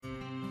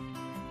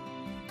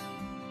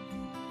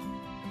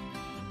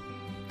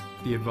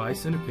The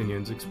advice and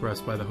opinions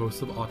expressed by the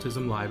host of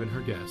Autism Live and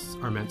her guests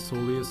are meant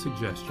solely as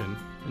suggestion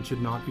and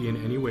should not be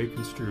in any way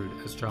construed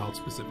as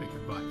child-specific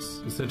advice.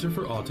 The Center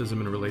for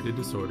Autism and Related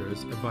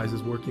Disorders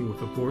advises working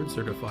with a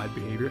board-certified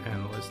behavior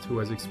analyst who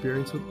has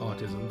experience with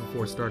autism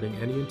before starting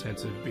any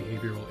intensive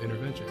behavioral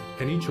intervention.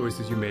 Any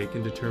choices you make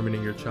in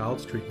determining your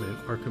child's treatment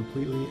are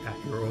completely at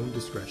your own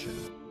discretion.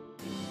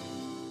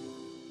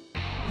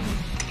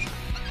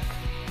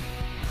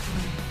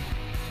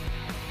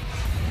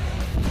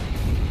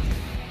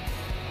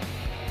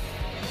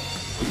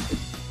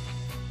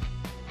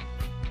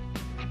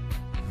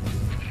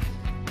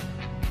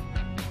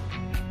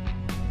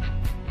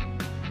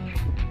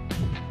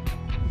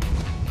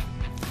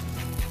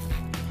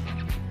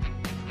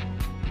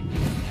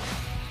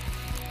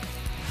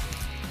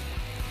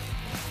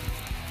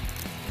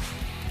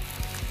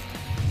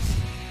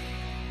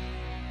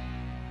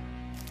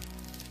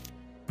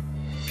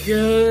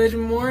 Good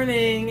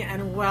morning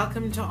and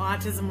welcome to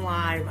Autism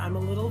Live. I'm a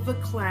little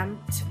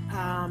verklempt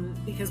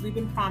because we've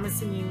been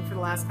promising you for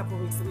the last couple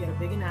of weeks that we had a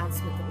big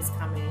announcement that was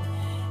coming.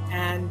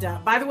 And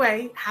by the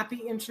way,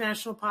 happy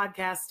International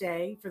Podcast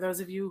Day for those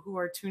of you who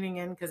are tuning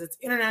in because it's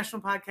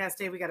International Podcast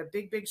Day. We got a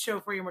big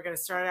show for you and we're going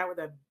to start out with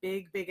a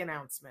big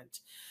announcement.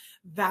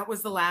 That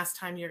was the last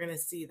time you're going to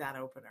see that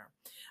opener.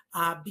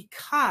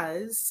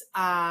 Because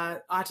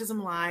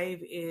Autism Live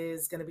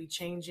is going to be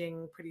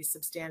changing pretty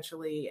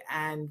substantially,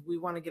 and we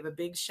want to give a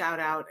big shout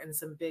out and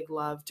some big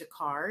love to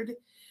CARD,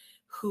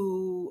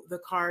 who the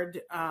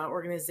CARD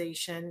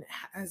organization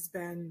has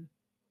been,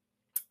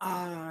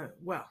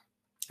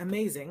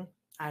 amazing.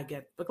 I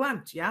get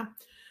verklempt, yeah,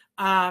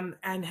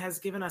 and has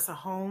given us a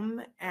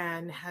home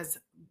and has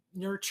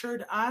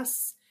nurtured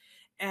us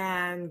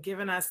and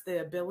given us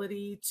the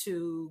ability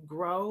to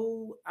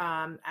grow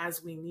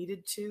as we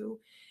needed to.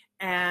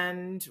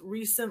 And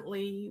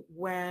recently,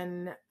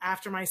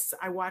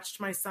 I watched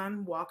my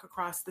son walk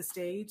across the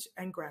stage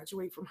and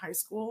graduate from high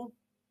school,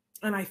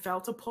 and I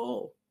felt a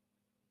pull.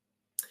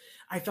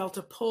 I felt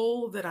a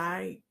pull that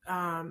I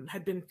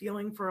had been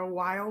feeling for a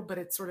while, but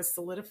it sort of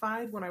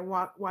solidified when I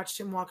watched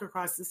him walk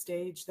across the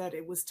stage that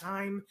it was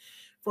time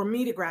for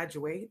me to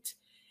graduate.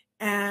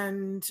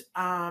 And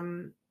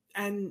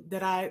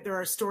that there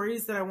are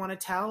stories that I want to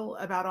tell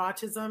about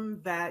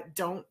autism that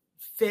don't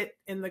fit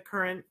in the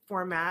current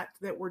format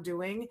that we're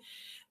doing.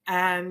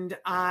 And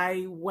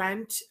I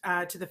went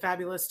to the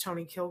fabulous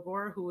Tony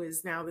Kilgore, who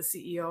is now the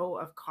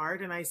CEO of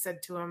CARD, and I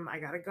said to him, I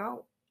gotta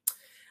go.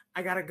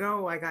 I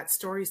got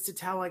stories to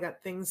tell. I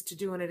got things to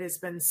do. And it has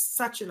been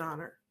such an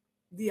honor,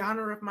 the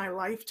honor of my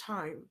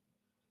lifetime,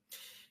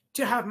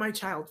 to have my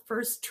child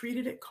first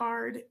treated at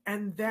CARD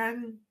and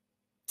then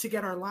to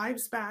get our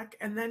lives back,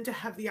 and then to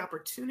have the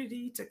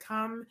opportunity to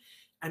come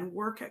and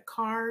work at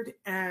CARD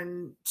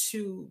and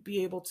to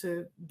be able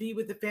to be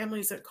with the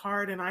families at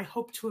CARD. And I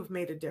hope to have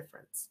made a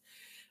difference,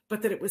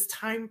 but that it was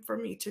time for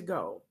me to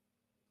go.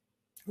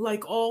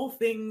 Like all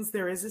things,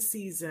 there is a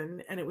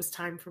season, and it was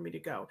time for me to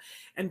go.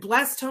 And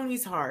bless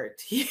Tony's heart.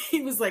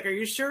 He was like, are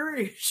you sure? Are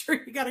you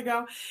sure you got to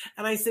go?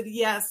 And I said,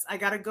 yes, I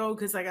got to go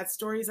because I got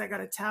stories I got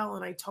to tell.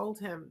 And I told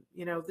him,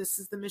 this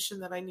is the mission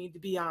that I need to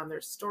be on.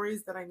 There's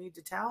stories that I need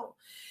to tell.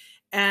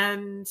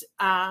 And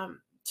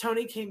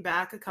Tony came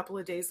back a couple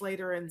of days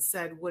later and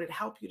said, would it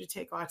help you to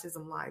take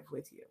Autism Live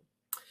with you?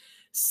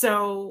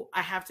 So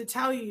I have to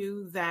tell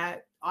you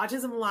that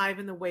Autism Live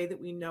in the way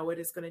that we know it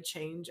is going to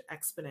change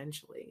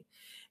exponentially,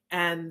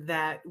 and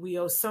that we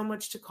owe so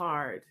much to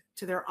CARD,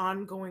 to their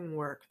ongoing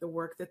work, the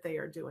work that they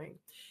are doing,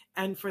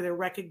 and for their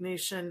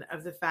recognition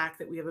of the fact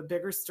that we have a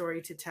bigger story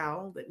to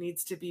tell that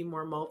needs to be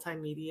more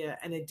multimedia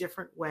and a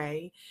different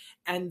way,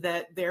 and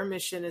that their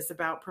mission is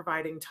about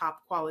providing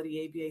top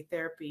quality ABA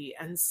therapy.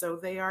 And so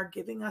they are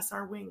giving us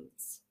our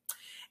wings.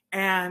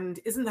 And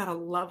isn't that a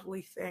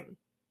lovely thing?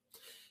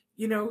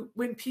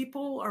 When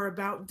people are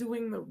about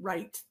doing the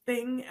right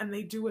thing and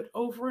they do it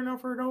over and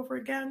over and over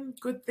again,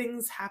 good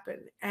things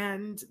happen.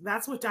 And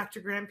that's what Dr.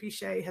 Graham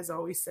Pichet has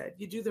always said.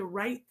 You do the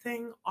right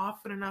thing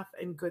often enough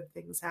and good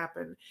things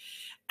happen.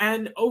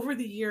 And over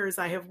the years,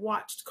 I have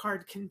watched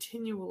CARD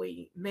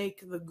continually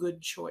make the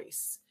good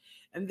choice.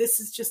 And this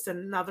is just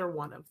another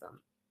one of them.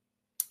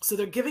 So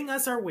they're giving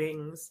us our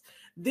wings.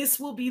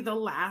 This will be the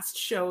last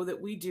show that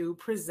we do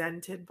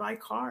presented by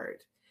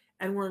CARD.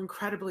 And we're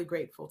incredibly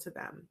grateful to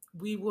them.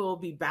 We will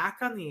be back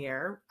on the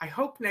air, I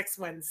hope next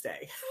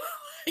Wednesday.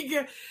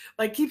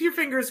 Keep your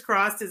fingers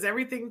crossed as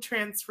everything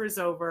transfers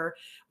over.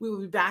 We will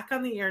be back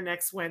on the air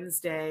next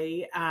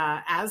Wednesday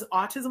as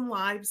Autism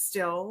Live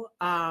still,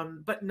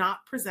 but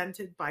not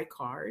presented by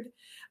CARD.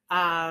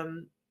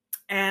 And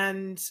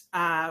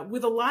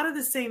with a lot of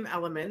the same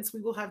elements.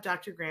 We will have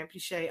Dr. Graham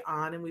Pichet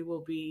on, and we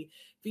will be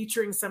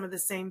featuring some of the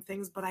same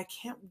things, but I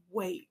can't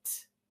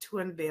wait to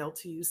unveil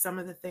to you some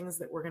of the things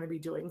that we're going to be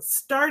doing,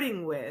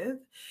 starting with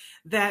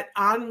that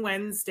on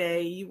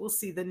Wednesday, you will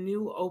see the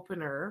new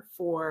opener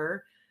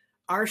for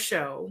our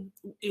show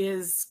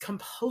is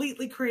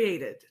completely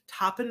created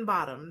top to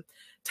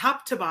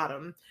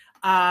bottom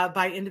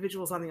by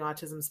individuals on the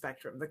autism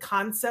spectrum. The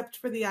concept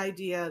for the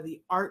idea,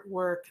 the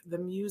artwork, the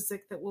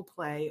music that will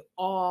play,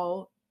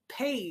 all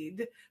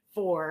paid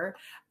for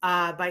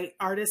by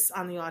artists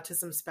on the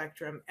autism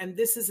spectrum. And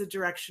this is a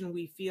direction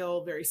we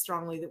feel very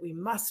strongly that we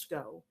must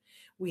go.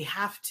 We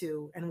have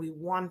to, and we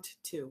want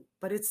to,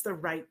 but it's the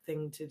right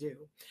thing to do.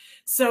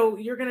 So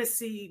you're going to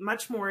see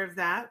much more of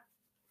that.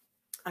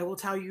 I will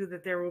tell you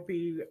that there will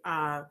be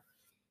a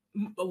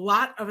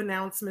lot of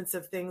announcements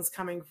of things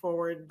coming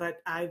forward, but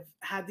I've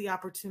had the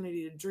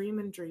opportunity to dream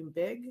and dream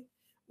big.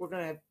 We're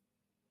going to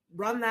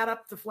run that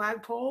up the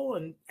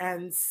flagpole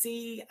and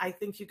see. I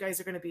think you guys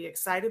are going to be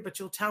excited, but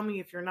you'll tell me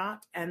if you're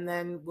not, and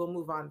then we'll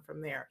move on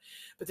from there.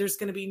 But there's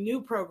going to be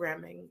new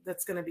programming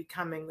that's going to be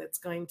coming, that's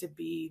going to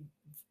be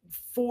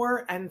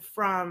for and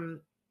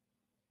from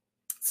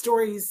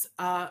stories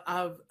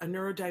of a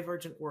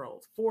neurodivergent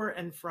world, for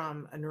and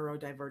from a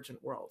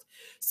neurodivergent world.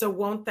 So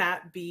won't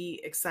that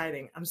be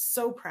exciting? I'm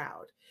so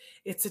proud.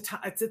 It's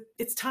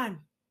time.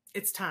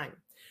 It's time.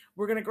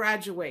 We're going to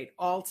graduate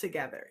all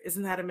together.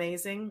 Isn't that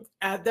amazing?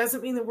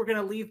 Doesn't mean that we're going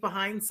to leave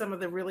behind some of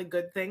the really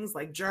good things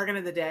like jargon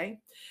of the day.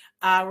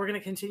 We're going to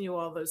continue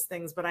all those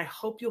things, but I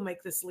hope you'll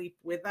make this leap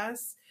with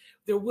us.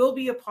 There will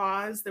be a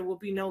pause. There will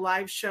be no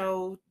live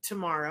show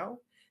tomorrow.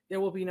 There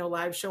will be no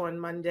live show on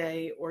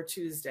Monday or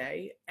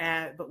Tuesday,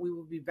 but we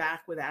will be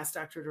back with Ask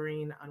Dr.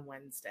 Doreen on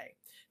Wednesday.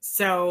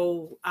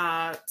 So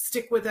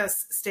stick with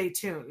us, stay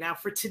tuned. Now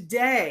for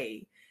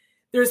today,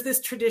 there's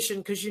this tradition,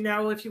 because you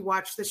know, if you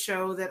watch the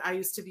show, that I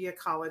used to be a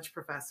college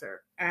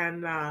professor.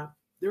 And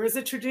there is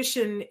a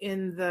tradition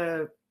in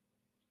the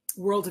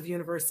world of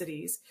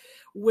universities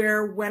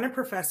where when a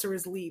professor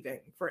is leaving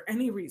for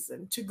any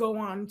reason to go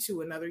on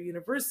to another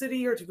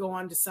university or to go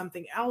on to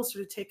something else or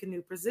to take a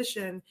new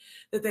position,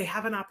 that they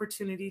have an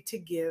opportunity to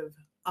give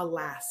a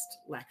last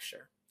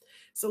lecture.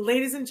 So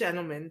ladies and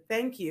gentlemen,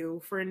 thank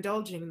you for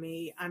indulging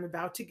me. I'm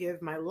about to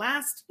give my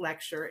last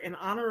lecture in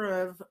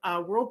honor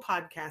of World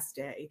Podcast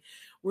Day.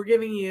 We're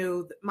giving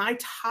you my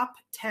top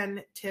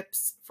 10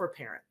 tips for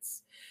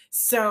parents.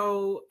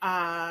 So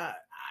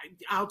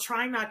I'll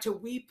try not to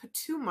weep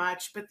too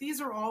much, but these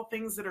are all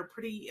things that are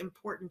pretty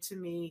important to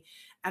me.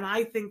 And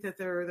I think that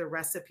they're the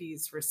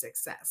recipes for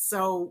success.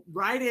 So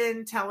write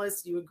in, tell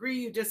us you agree,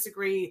 you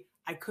disagree.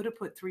 I could have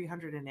put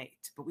 308,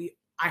 but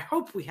I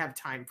hope we have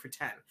time for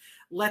 10.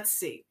 Let's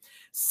see.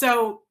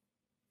 So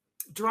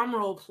drum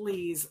roll,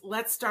 please.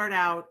 Let's start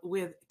out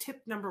with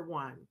tip number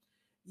 1.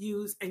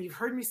 Use, and you've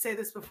heard me say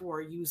this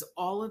before, use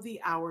all of the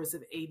hours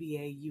of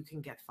ABA you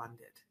can get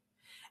funded.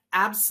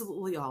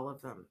 Absolutely all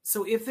of them.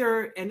 So if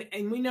there,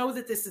 and we know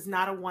that this is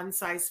not a one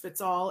size fits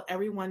all,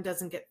 everyone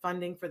doesn't get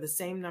funding for the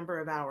same number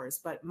of hours,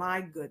 but my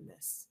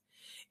goodness,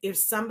 if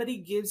somebody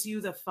gives you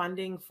the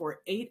funding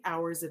for 8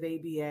 hours of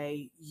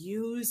ABA,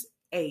 use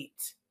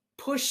 8.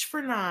 Push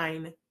for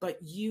 9, but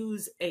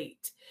use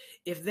 8.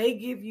 If they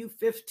give you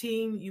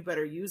 15, you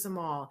better use them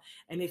all.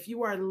 And if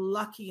you are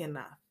lucky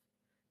enough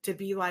to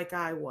be like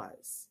I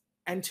was,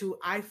 and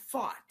I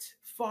fought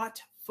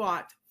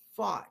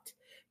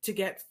to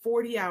get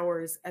 40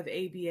 hours of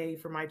ABA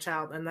for my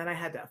child, and then I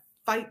had to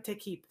fight to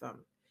keep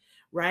them,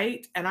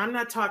 right? And I'm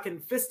not talking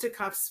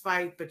fisticuffs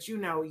fight, but you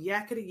know,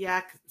 yakety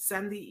yak,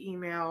 send the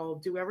email,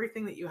 do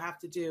everything that you have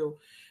to do.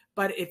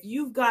 But if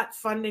you've got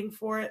funding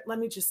for it, let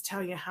me just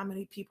tell you how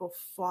many people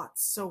fought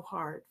so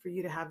hard for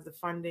you to have the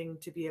funding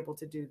to be able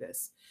to do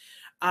this.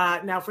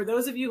 Now, for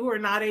those of you who are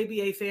not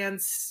ABA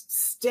fans,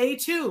 stay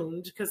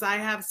tuned, because I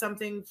have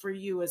something for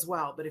you as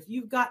well. But if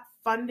you've got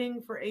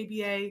funding for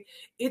ABA,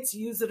 it's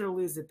use it or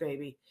lose it,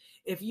 baby.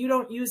 If you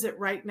don't use it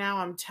right now,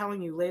 I'm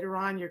telling you, later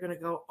on, you're going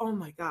to go, oh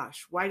my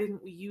gosh, why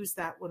didn't we use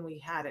that when we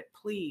had it?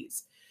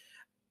 Please.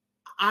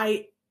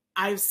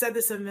 I've said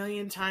this a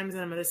million times,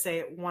 and I'm going to say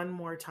it one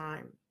more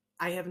time.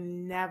 I have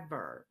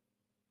never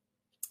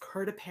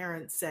heard a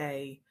parent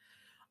say,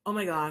 oh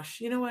my gosh,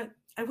 you know what?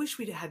 I wish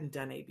we hadn't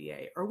done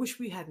ABA, or wish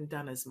we hadn't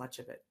done as much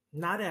of it.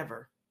 Not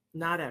ever,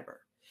 not ever.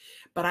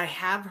 But I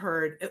have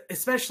heard,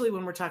 especially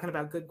when we're talking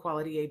about good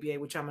quality ABA,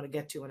 which I'm going to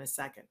get to in a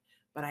second,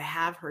 but I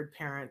have heard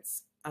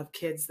parents of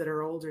kids that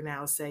are older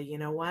now say, you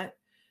know what?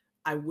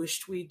 I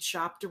wished we'd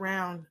shopped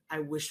around. I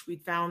wished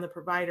we'd found the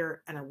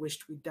provider, and I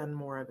wished we'd done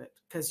more of it,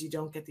 because you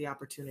don't get the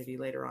opportunity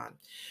later on.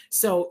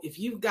 So if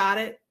you've got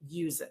it,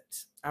 use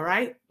it. All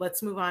right,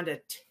 let's move on to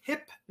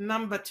tip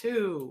number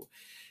 2.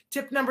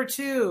 Tip number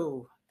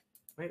 2.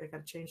 Wait, I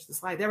got to change the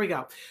slide. There we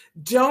go.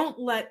 Don't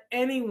let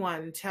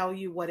anyone tell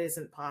you what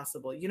isn't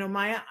possible. You know,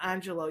 Maya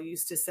Angelou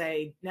used to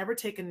say, never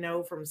take a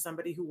no from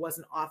somebody who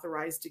wasn't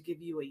authorized to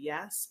give you a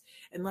yes.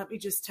 And let me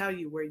just tell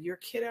you, where your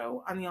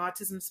kiddo on the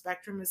autism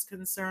spectrum is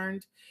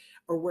concerned,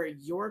 or where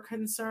you're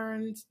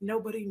concerned,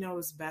 nobody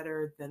knows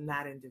better than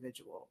that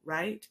individual,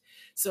 right?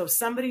 So if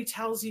somebody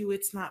tells you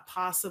it's not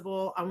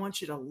possible, I want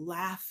you to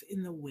laugh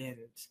in the wind,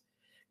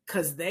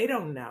 because they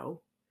don't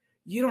know.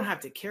 You don't have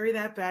to carry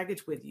that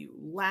baggage with you.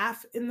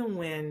 Laugh in the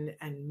wind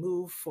and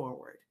move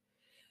forward.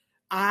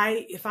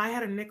 If I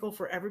had a nickel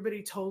for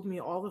everybody told me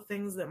all the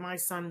things that my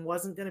son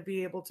wasn't going to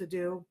be able to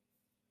do,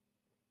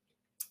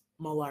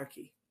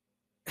 malarkey.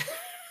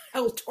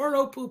 El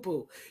Toro poo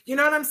poo. You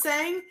know what I'm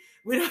saying?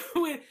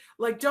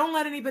 Don't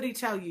let anybody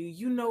tell you.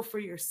 You know for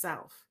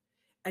yourself,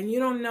 and you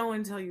don't know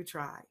until you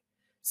try.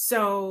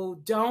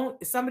 So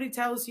if somebody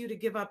tells you to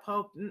give up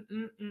hope,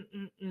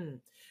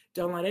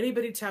 don't let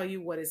anybody tell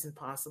you what is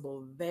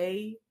impossible.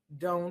 They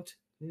don't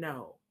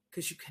know,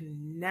 because you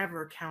can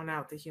never count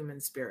out the human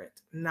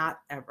spirit. Not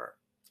ever.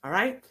 All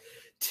right.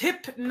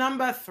 Tip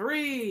number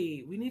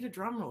 3. We need a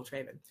drum roll,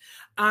 Traven.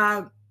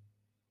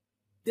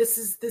 This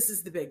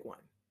is the big one.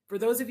 For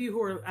those of you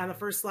who are on the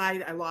first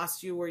slide, I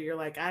lost you where you're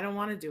like, I don't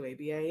want to do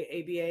ABA.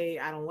 ABA,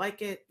 I don't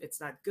like it.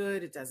 It's not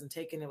good. It doesn't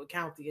take into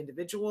account the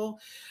individual.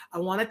 I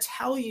want to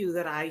tell you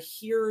that I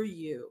hear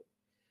you.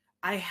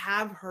 I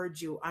have heard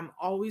you. I'm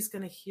always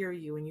going to hear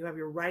you, and you have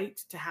your right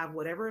to have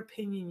whatever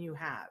opinion you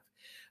have.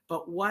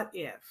 But what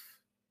if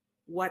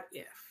what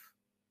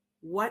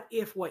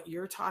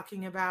you're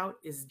talking about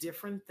is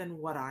different than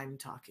what I'm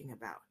talking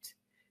about?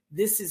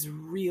 This is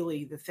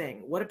really the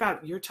thing. What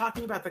about, you're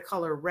talking about the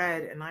color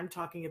red and I'm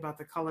talking about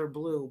the color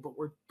blue, but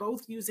we're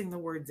both using the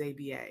words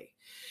ABA.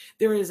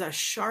 There is a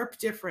sharp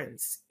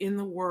difference in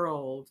the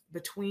world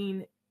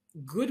between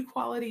good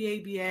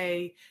quality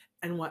ABA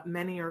and what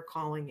many are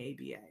calling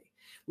ABA.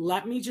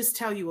 Let me just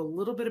tell you a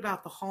little bit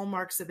about the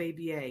hallmarks of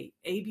ABA.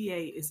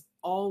 ABA is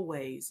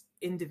always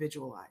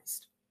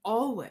individualized,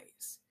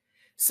 always.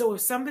 So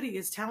if somebody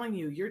is telling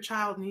you your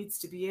child needs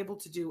to be able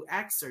to do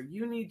X, or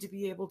you need to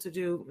be able to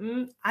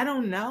do, I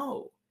don't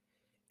know.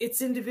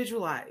 It's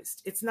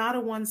individualized. It's not a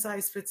one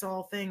size fits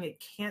all thing.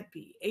 It can't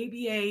be.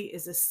 ABA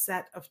is a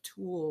set of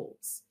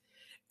tools,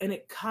 and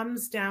it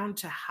comes down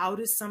to how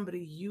does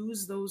somebody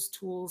use those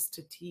tools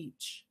to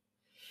teach.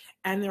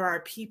 And there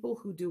are people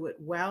who do it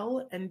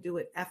well and do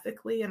it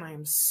ethically. And I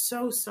am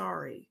so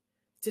sorry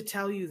to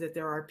tell you that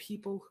there are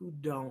people who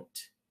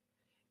don't.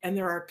 And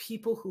there are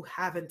people who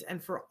haven't.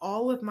 And for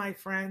all of my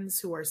friends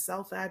who are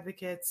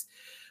self-advocates,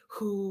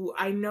 who,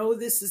 I know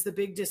this is the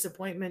big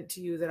disappointment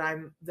to you that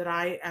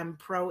I am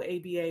pro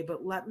ABA,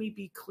 but let me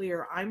be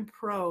clear, I'm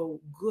pro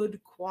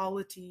good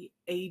quality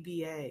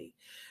ABA,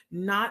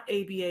 not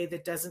ABA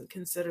that doesn't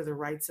consider the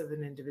rights of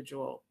an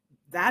individual.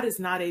 That is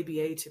not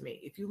ABA to me.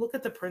 If you look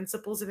at the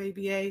principles of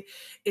ABA,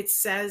 it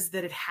says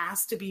that it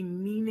has to be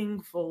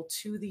meaningful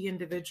to the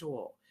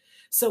individual.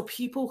 So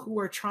people who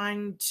are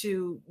trying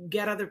to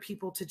get other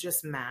people to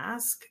just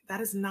mask,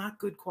 that is not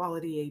good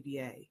quality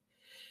ABA.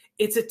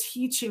 It's a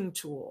teaching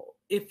tool.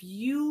 If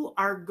you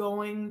are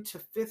going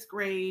to 5th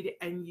grade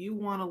and you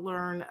want to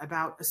learn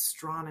about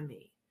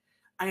astronomy,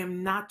 I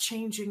am not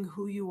changing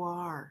who you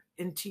are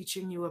in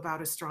teaching you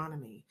about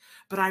astronomy,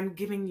 but I'm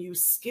giving you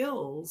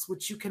skills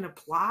which you can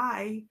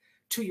apply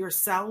to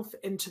yourself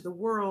and to the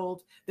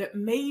world, that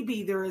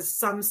maybe there is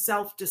some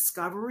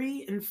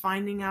self-discovery in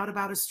finding out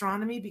about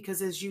astronomy,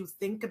 because as you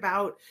think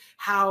about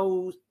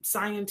how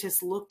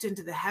scientists looked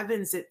into the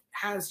heavens, it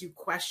has you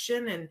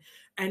question and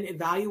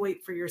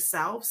evaluate for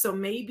yourself. So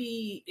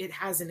maybe it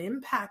has an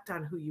impact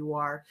on who you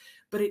are,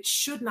 but it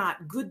should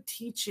not, good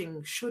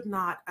teaching should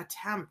not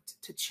attempt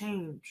to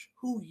change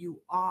who you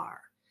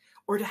are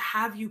or to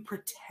have you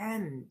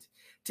pretend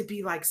to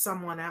be like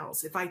someone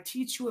else. If I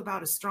teach you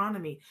about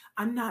astronomy,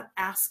 I'm not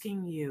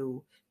asking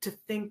you to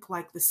think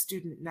like the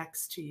student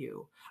next to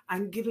you.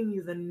 I'm giving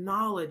you the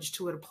knowledge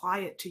to apply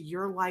it to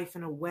your life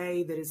in a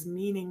way that is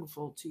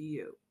meaningful to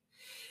you.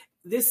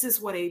 This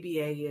is what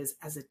ABA is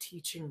as a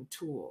teaching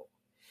tool.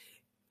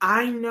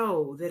 I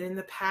know that in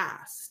the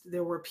past,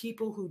 there were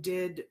people who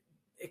did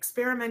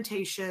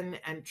experimentation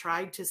and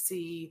tried to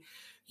see,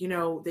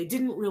 they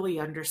didn't really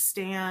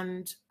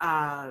understand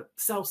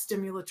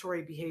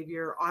self-stimulatory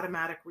behavior,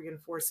 automatic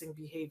reinforcing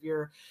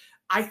behavior.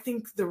 I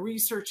think the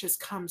research has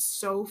come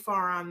so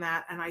far on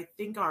that, and I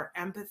think our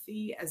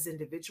empathy as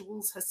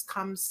individuals has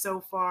come so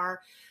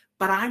far,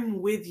 but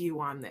I'm with you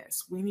on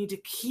this. We need to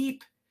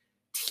keep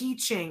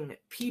teaching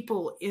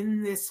people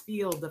in this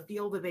field, the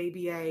field of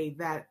ABA,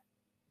 that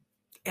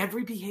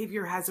every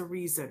behavior has a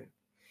reason.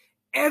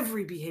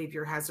 Every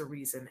behavior has a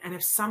reason. And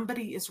if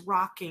somebody is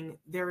rocking,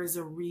 there is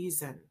a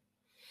reason.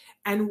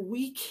 And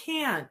we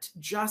can't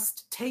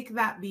just take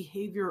that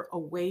behavior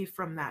away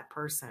from that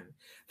person.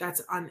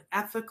 That's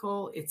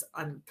unethical. It's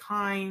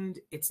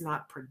unkind. It's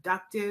not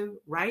productive,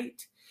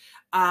 right?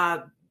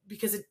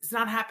 Because it's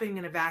not happening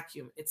in a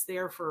vacuum. It's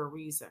there for a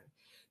reason.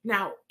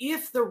 Now,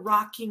 if the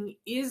rocking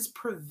is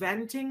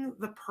preventing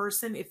the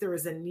person, if there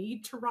is a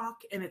need to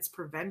rock and it's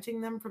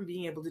preventing them from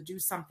being able to do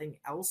something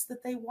else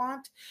that they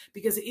want,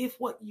 because if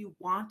what you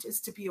want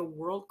is to be a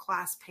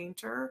world-class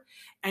painter,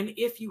 and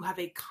if you have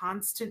a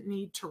constant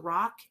need to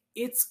rock,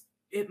 it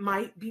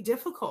might be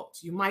difficult.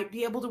 You might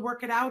be able to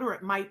work it out, or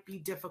it might be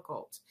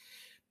difficult.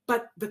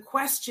 But the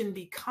question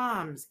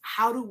becomes,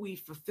 how do we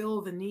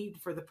fulfill the need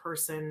for the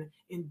person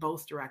in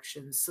both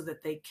directions so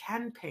that they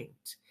can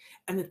paint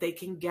and that they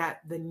can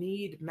get the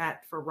need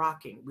met for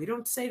rocking? We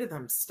don't say to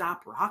them,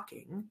 stop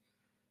rocking,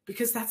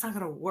 because that's not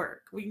going to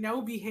work. We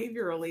know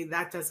behaviorally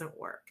that doesn't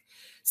work.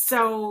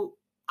 So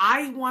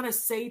I want to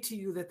say to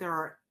you that there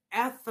are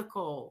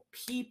ethical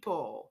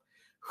people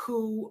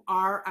who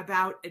are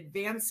about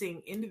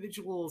advancing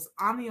individuals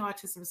on the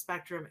autism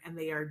spectrum, and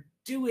they are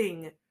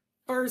doing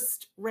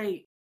first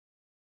rate.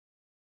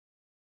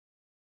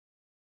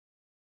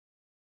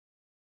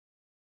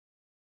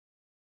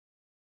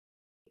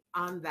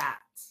 On that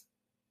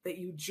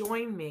you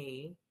join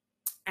me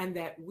and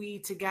that we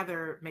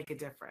together make a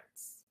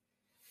difference.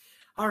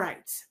 All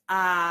right.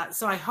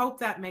 So I hope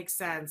that makes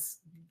sense.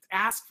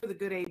 Ask for the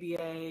good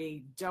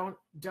ABA.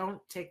 Don't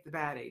take the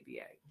bad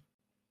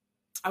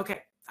ABA.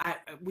 Okay.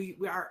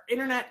 Our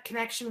internet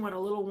connection went a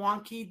little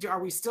wonky. Are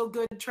we still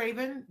good,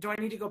 Traven? Do I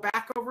need to go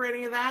back over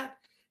any of that?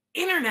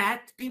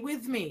 Internet, be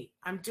with me.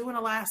 I'm doing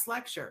a last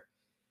lecture.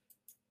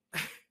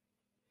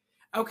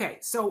 Okay,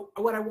 so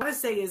what I want to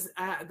say is,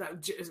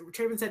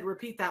 Traven said,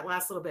 repeat that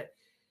last little bit.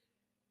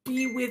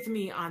 Be with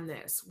me on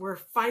this. We're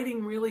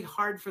fighting really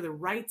hard for the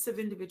rights of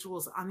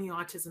individuals on the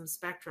autism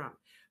spectrum,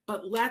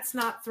 but let's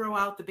not throw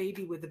out the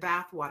baby with the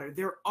bathwater.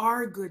 There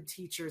are good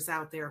teachers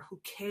out there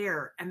who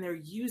care, and they're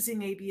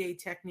using ABA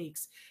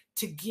techniques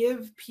to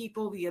give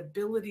people the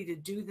ability to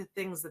do the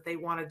things that they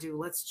want to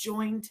do. Let's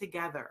join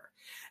together.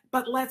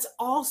 But let's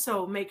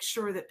also make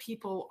sure that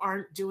people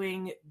aren't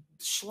doing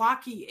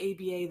schlocky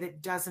ABA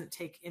that doesn't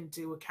take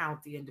into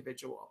account the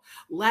individual.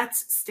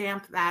 Let's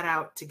stamp that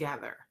out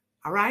together.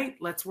 All right,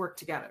 let's work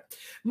together.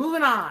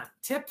 Moving on,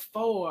 tip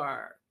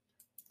 4.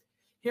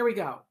 Here we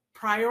go.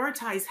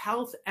 Prioritize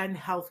health and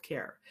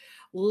healthcare.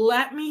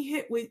 Let me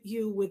hit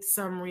you with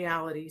some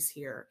realities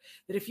here,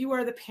 that if you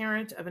are the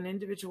parent of an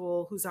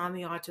individual who's on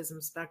the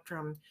autism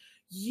spectrum,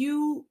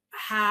 you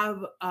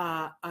have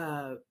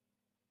a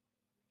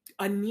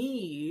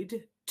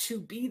need to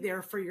be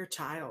there for your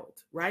child,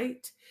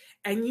 right?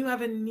 And you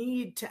have a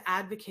need to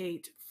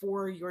advocate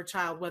for your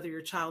child, whether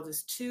your child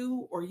is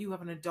 2 or you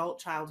have an adult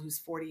child who's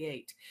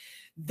 48.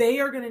 They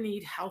are going to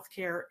need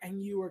healthcare,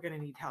 and you are going to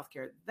need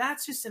healthcare.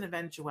 That's just an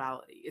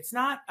eventuality. It's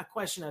not a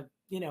question of,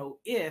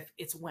 if,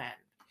 it's when.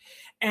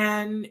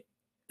 And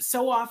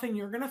so often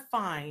you're going to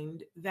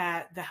find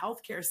that the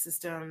healthcare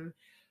system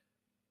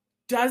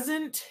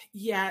doesn't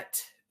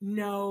yet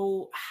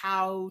know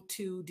how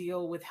to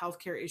deal with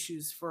healthcare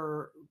issues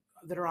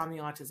that are on the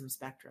autism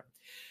spectrum.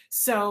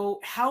 So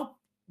help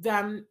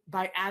them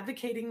by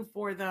advocating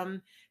for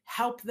them,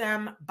 help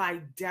them by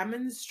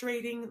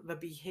demonstrating the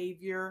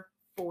behavior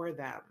for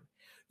them.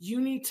 You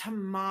need to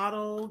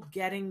model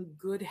getting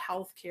good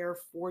health care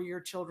for your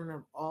children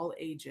of all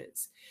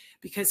ages,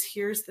 because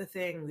here's the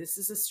thing, this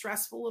is a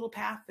stressful little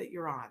path that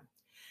you're on.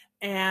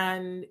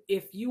 And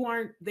if you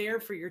aren't there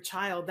for your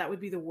child, that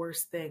would be the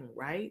worst thing,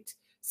 right?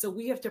 So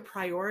we have to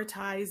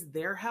prioritize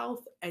their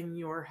health and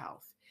your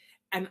health.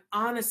 And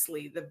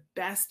honestly, the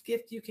best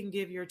gift you can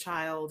give your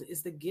child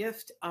is the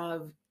gift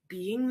of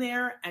being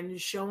there and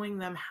showing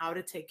them how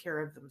to take care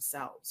of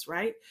themselves,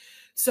 right?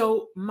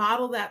 So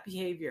model that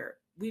behavior.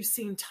 We've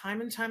seen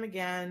time and time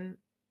again,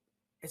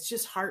 it's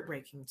just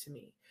heartbreaking to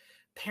me.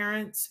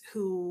 Parents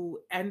who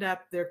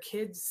their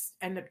kids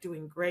end up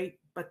doing great,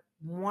 but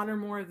one or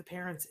more of the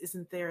parents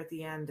isn't there at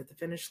the end, at the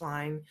finish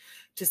line,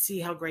 to see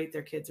how great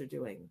their kids are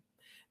doing,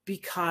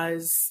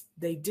 because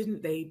they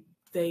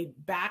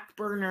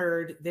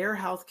backburnered their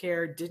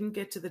healthcare, didn't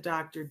get to the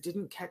doctor,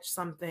 didn't catch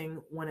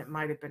something when it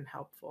might have been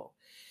helpful.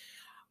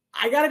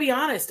 I got to be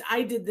honest,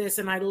 I did this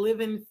and I live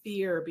in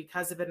fear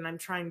because of it. And I'm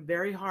trying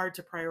very hard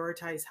to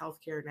prioritize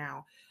healthcare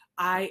now.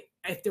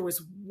 If there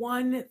was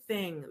one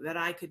thing that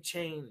I could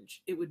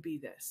change, it would be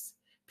this.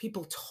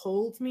 People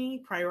told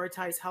me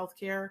prioritize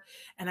healthcare,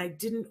 and I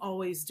didn't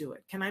always do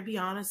it. Can I be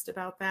honest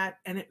about that?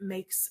 And it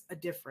makes a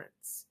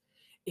difference.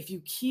 If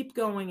you keep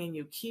going and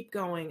you keep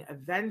going,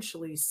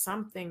 eventually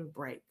something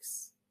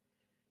breaks.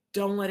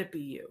 Don't let it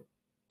be you.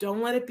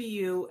 Don't let it be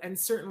you, and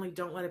certainly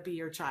don't let it be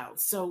your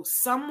child. So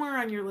somewhere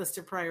on your list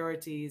of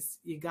priorities,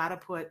 you got to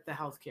put the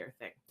healthcare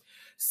thing.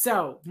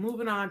 So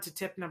moving on to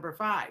tip number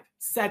 5,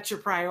 set your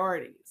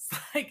priorities.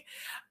 Like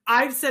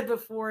I've said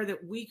before,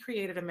 that we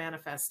created a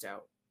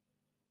manifesto.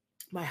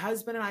 My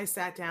husband and I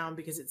sat down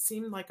because it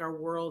seemed like our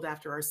world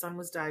after our son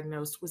was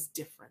diagnosed was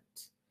different.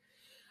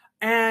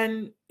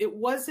 And it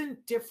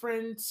wasn't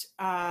different.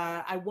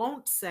 I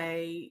won't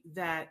say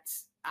that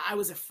I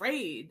was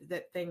afraid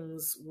that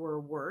things were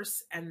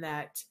worse and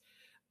that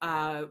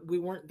we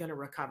weren't going to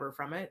recover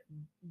from it.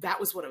 That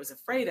was what I was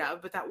afraid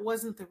of, but that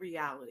wasn't the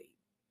reality.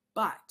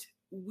 But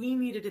we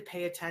needed to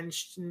pay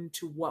attention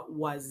to what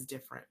was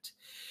different.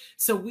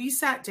 So we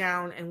sat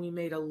down and we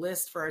made a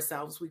list for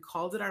ourselves. We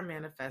called it our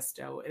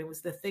manifesto, and it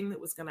was the thing that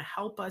was going to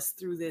help us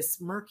through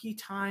this murky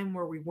time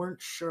where we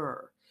weren't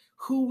sure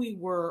who we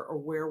were or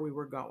where we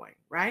were going,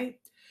 right?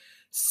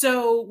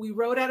 So we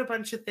wrote out a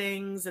bunch of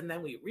things, and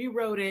then we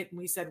rewrote it, and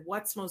we said,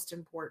 what's most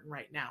important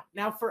right now?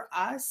 Now for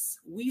us,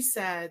 we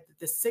said that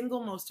the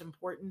single most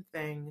important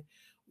thing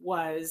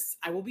was,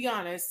 I will be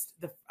honest,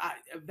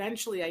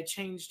 eventually I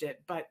changed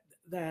it, but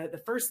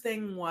the first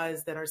thing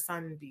was that our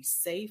son be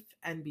safe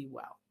and be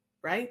well,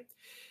 right?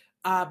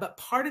 But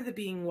part of the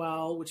being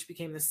well, which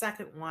became the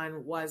second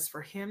one, was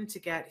for him to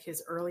get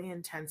his early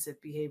intensive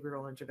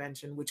behavioral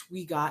intervention, which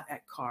we got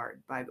at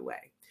CARD, by the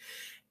way.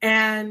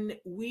 And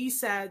we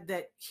said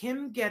that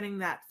him getting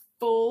that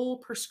full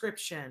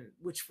prescription,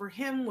 which for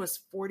him was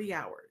 40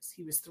 hours,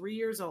 he was 3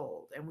 years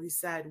old. And we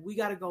said, we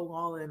got to go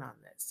all in on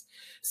this.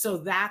 So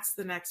that's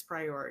the next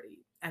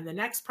priority. And the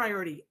next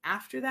priority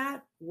after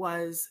that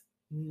was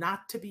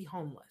not to be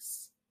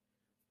homeless.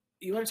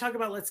 You want to talk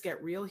about, let's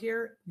get real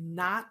here,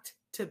 not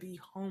to be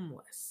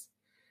homeless.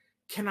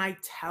 Can I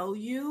tell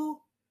you,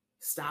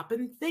 stop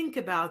and think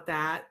about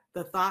that,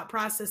 the thought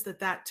process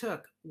that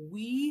took.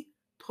 We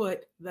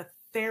put the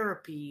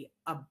therapy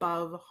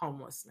above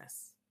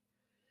homelessness.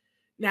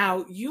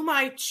 Now, you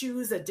might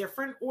choose a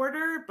different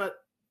order, but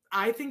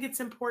I think it's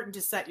important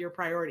to set your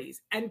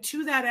priorities. And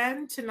to that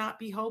end, to not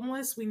be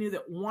homeless, we knew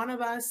that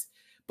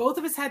both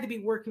of us had to be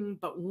working,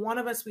 but one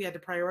of us we had to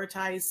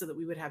prioritize so that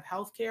we would have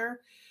health care.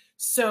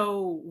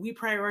 So we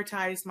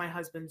prioritized my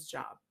husband's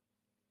job.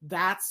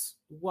 That's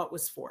what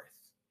was fourth.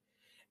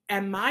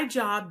 And my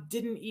job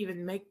didn't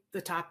even make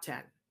the top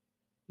 10.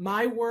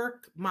 My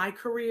work, my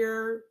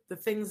career, the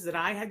things that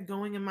I had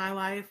going in my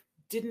life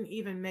didn't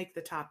even make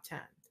the top 10.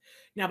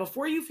 Now,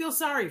 before you feel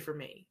sorry for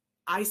me,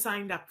 I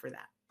signed up for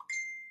that.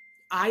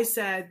 I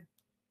said,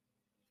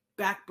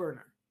 back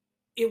burner.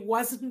 It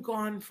wasn't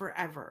gone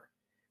forever.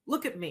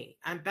 Look at me.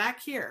 I'm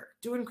back here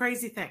doing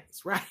crazy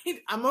things, right?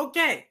 I'm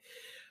okay.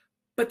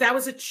 But that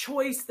was a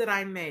choice that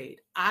I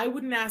made. I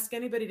wouldn't ask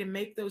anybody to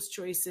make those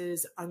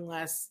choices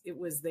unless it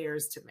was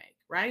theirs to make,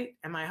 right?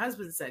 And my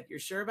husband said, you're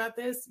sure about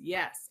this?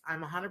 Yes,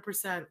 I'm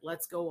 100%.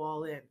 Let's go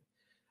all in.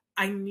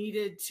 I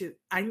needed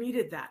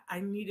that. I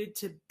needed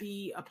to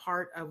be a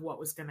part of what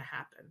was going to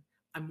happen.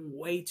 I'm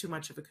way too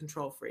much of a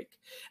control freak.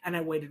 And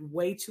I waited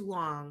way too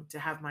long to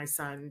have my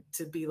son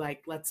to be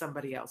like, let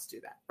somebody else do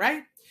that,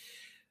 right?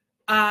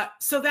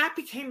 So that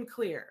became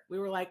clear. We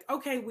were like,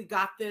 okay, we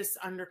got this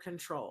under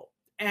control.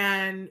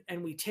 And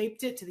we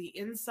taped it to the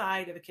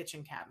inside of a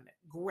kitchen cabinet.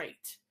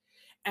 Great.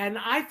 And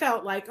I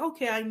felt like,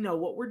 okay, I know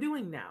what we're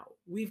doing now.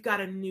 We've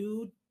got a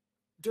new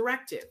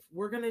directive.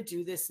 We're going to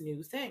do this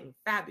new thing.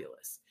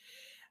 Fabulous.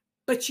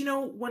 But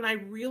when I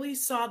really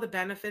saw the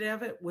benefit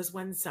of it was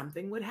when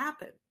something would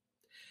happen.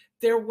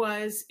 There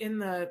was, in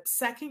the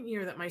second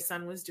year that my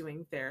son was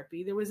doing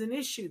therapy, there was an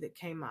issue that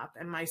came up,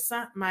 and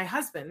my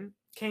husband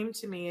came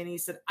to me and he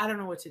said, I don't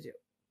know what to do.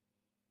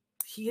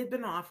 He had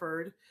been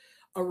offered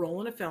a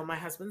role in a film. My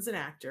husband's an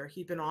actor.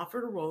 He'd been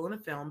offered a role in a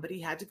film, but he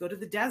had to go to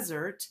the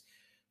desert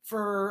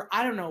for,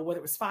 I don't know whether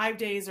it was 5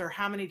 days or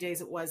how many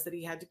days it was that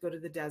he had to go to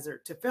the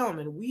desert to film.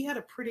 And we had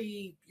a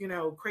pretty,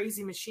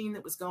 crazy machine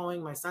that was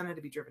going. My son had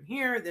to be driven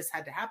here. This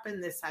had to happen.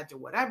 This had to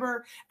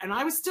whatever. And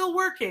I was still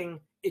working.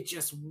 It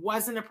just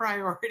wasn't a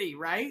priority,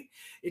 right?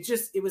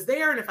 It was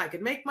there. And if I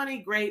could make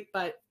money, great.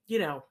 But,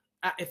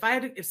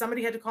 if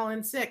somebody had to call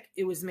in sick,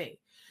 it was me.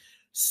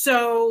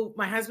 So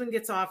my husband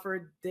gets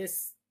offered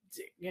this,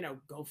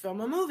 go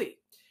film a movie.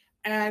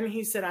 And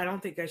he said, I don't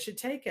think I should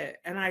take it.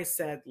 And I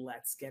said,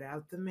 let's get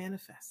out the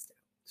manifesto.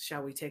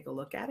 Shall we take a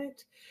look at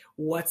it?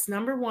 What's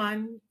number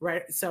one,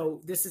 right? So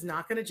this is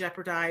not going to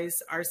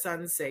jeopardize our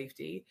son's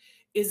safety.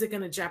 Is it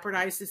going to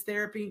jeopardize his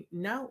therapy?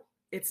 No,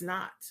 it's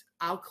not.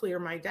 I'll clear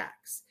my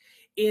decks.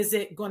 Is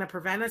it going to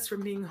prevent us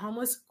from being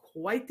homeless?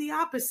 Quite the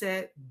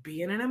opposite.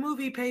 Being in a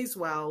movie pays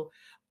well.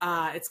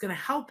 It's going to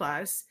help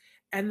us.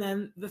 And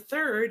then the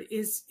third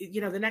is,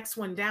 the next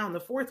one down, the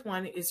fourth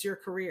one is your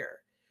career.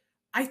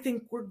 I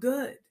think we're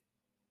good.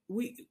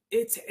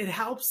 It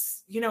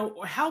helps,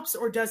 helps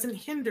or doesn't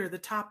hinder the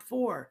top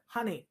four.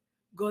 Honey,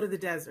 go to the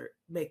desert,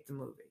 make the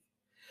movie.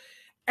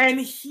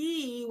 And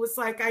he was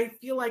like, I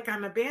feel like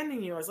I'm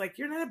abandoning you. I was like,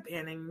 you're not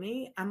abandoning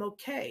me. I'm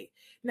okay.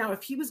 Now,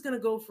 if he was going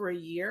to go for a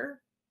year,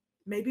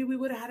 maybe we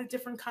would have had a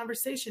different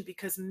conversation,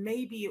 because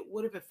maybe it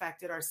would have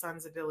affected our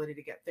son's ability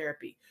to get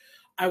therapy.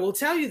 I will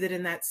tell you that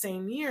in that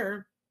same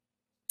year,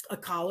 a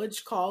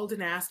college called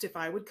and asked if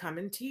I would come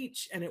and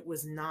teach, and it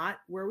was not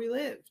where we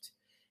lived,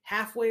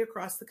 halfway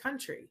across the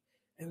country.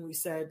 And I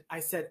said,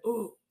 I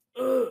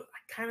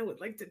kind of would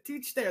like to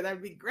teach there. That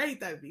would be great.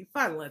 That would be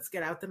fun. Let's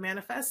get out the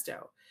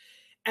manifesto.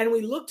 And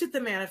we looked at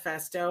the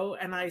manifesto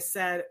and I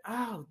said,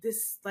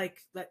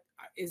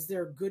 is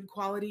there good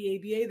quality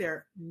ABA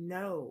there?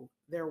 No,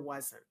 there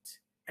wasn't.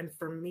 And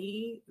for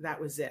me, that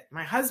was it.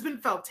 My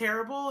husband felt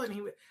terrible.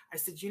 And I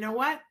said, you know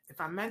what?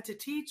 If I'm meant to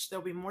teach,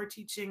 there'll be more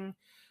teaching.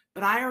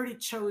 But I already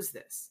chose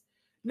this.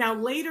 Now,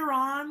 later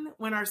on,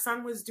 when our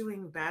son was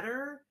doing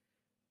better,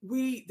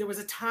 there was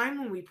a time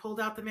when we pulled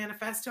out the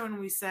manifesto and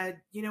we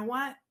said, you know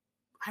what?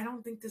 I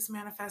don't think this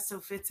manifesto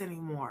fits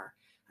anymore.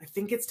 I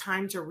think it's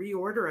time to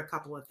reorder a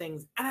couple of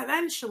things. And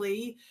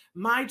eventually,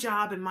 my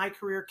job and my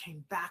career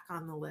came back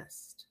on the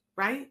list,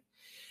 right?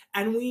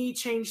 And we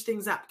changed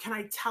things up. Can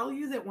I tell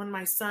you that when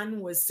my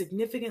son was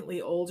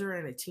significantly older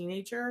and a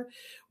teenager,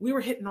 we were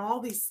hitting all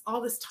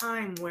this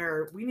time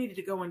where we needed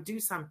to go and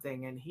do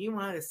something, and he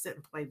wanted to sit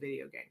and play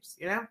video games,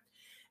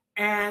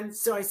 And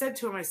so I said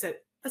to him,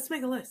 let's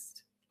make a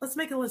list. Let's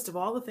make a list of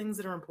all the things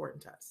that are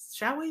important to us,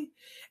 shall we?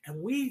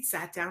 And we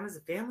sat down as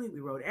a family.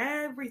 We wrote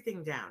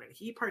everything down, and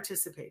he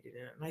participated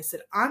in it. And I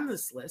said, on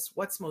this list,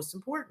 what's most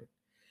important?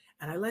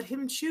 And I let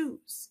him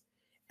choose.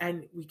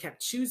 And we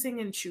kept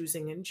choosing and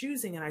choosing and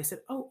choosing. And I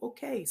said, oh,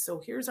 okay, so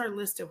here's our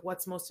list of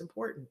what's most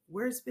important.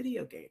 Where's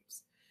video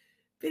games?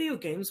 Video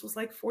games was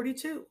like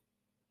 42.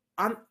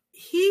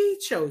 He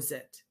chose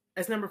it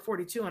as number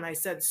 42. And I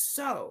said,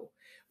 so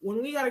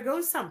when we got to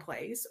go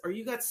someplace or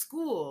you got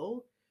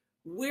school,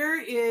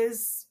 where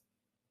is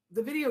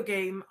the video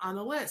game on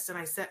the list? And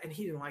I said, and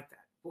he didn't like that.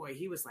 Boy,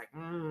 he was like,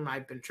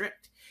 I've been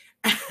tricked.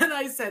 And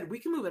I said, we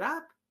can move it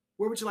up.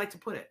 Where would you like to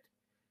put it?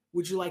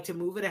 Would you like to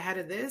move it ahead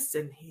of this?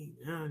 And he,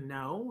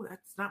 no,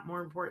 that's not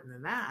more important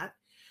than that.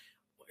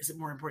 Is it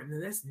more important than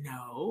this?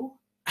 No.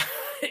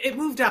 It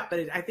moved up,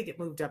 but I think it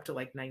moved up to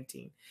like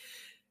 19.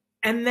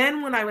 And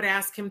then when I would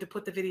ask him to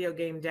put the video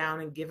game down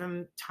and give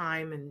him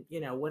time and,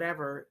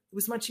 whatever, it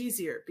was much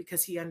easier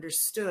because he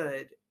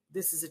understood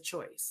this is a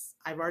choice.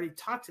 I've already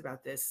talked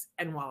about this.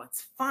 And while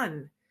it's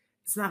fun,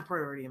 it's not a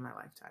priority in my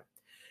lifetime.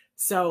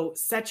 So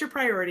set your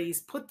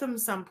priorities, put them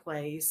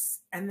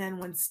someplace. And then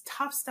when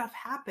tough stuff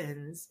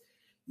happens,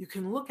 you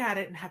can look at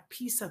it and have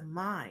peace of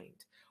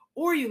mind.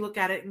 Or you look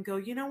at it and go,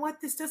 you know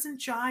what? This doesn't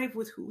jive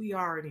with who we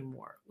are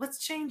anymore. Let's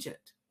change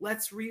it.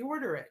 Let's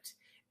reorder it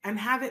and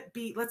have it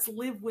be, let's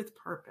live with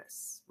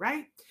purpose,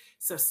 right?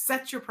 So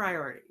set your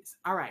priorities.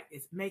 All right.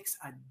 It makes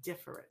a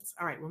difference.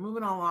 All right. We're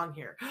moving along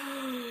here.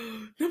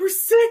 Number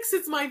 6,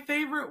 it's my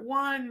favorite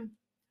one.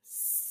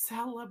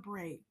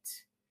 Celebrate.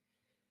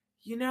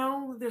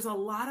 There's a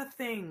lot of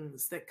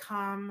things that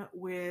come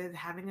with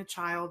having a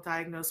child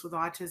diagnosed with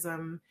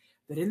autism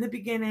that in the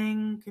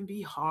beginning can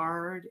be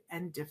hard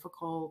and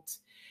difficult.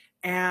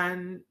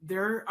 And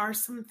there are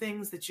some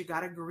things that you got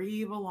to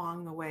grieve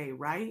along the way,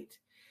 right?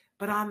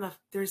 But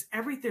there's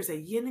a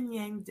yin and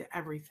yang to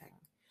everything.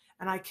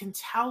 And I can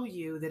tell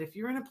you that if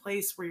you're in a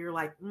place where you're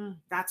like,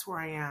 that's where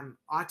I am,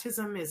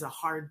 autism is a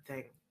hard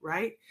thing,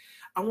 right?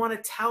 I want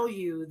to tell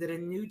you that a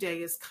new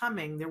day is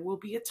coming. There will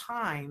be a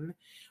time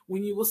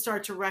when you will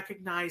start to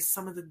recognize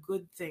some of the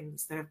good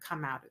things that have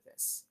come out of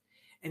this.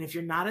 And if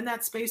you're not in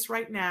that space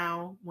right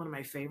now, one of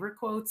my favorite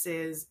quotes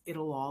is,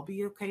 it'll all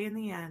be okay in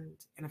the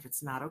end. And if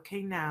it's not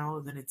okay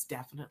now, then it's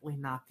definitely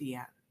not the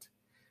end.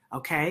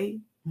 Okay?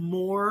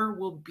 More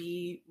will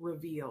be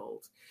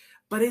revealed.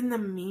 But in the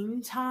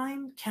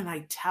meantime, can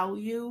I tell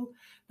you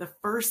the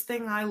first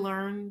thing I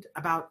learned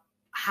about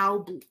how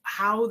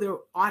the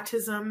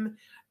autism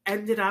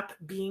ended up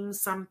being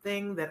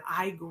something that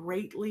I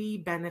greatly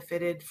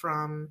benefited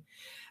from?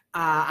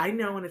 I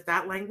know, and if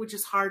that language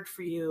is hard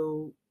for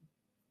you,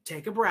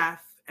 take a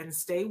breath and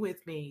stay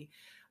with me.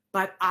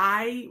 But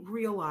I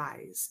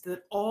realized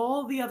that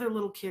all the other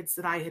little kids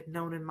that I had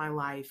known in my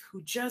life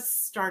who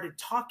just started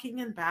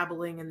talking and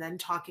babbling and then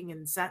talking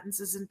in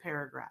sentences and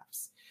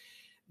paragraphs,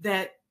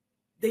 that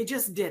they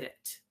just did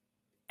it.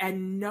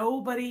 And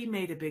nobody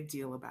made a big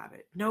deal about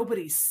it.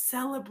 Nobody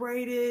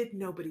celebrated.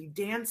 Nobody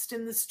danced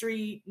in the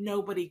street.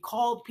 Nobody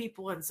called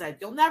people and said,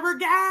 you'll never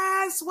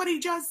guess what he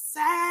just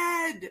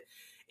said.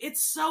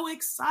 It's so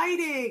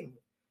exciting.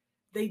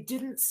 They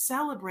didn't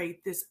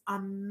celebrate this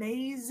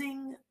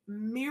amazing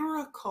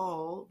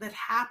miracle that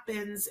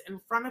happens in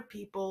front of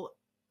people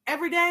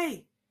every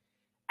day.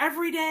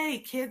 Every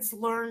day, kids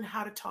learn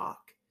how to talk.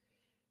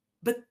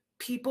 But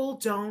people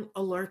don't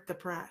alert the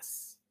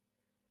press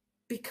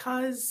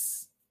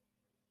because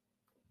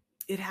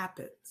it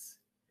happens.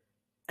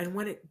 And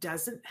when it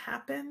doesn't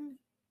happen,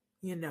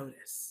 you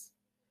notice.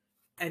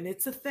 And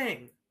it's a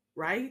thing,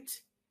 right?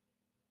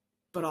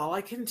 But all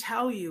I can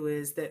tell you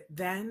is that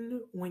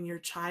then when your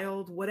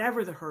child,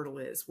 whatever the hurdle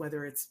is,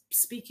 whether it's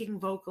speaking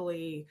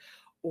vocally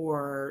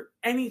or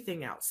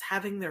anything else,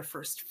 having their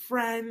first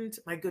friend,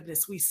 my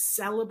goodness, we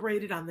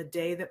celebrated on the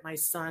day that my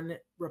son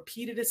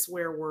repeated a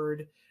swear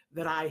word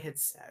that I had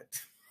said.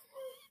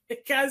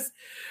 Because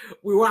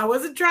I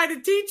wasn't trying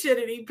to teach it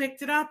and he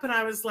picked it up and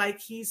I was like,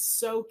 he's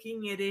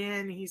soaking it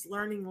in. He's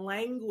learning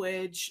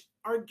language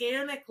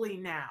organically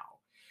now,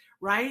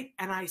 right?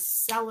 And I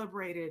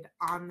celebrated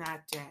on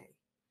that day.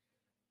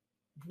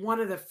 One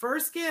of the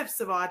first gifts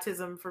of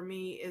autism for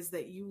me is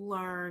that you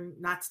learn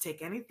not to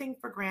take anything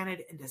for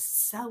granted and to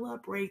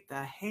celebrate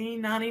the hey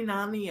nani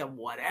nani of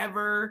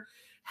whatever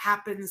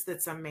happens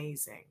that's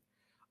amazing.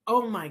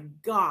 Oh my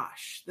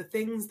gosh, the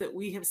things that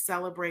we have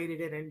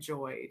celebrated and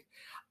enjoyed.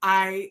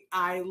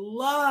 I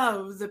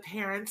love the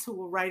parents who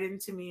will write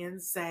into me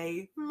and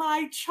say,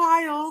 my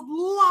child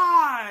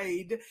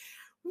lied.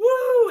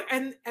 Woo!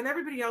 And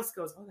everybody else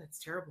goes, oh, that's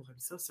terrible. I'm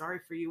so sorry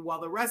for you.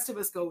 While the rest of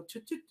us go,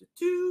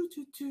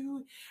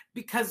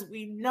 because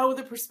we know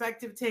the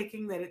perspective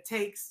taking that it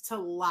takes to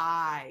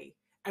lie.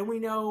 And we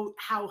know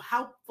how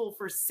helpful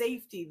for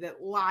safety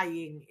that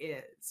lying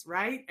is,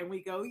 right? And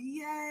we go,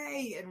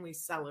 yay, and we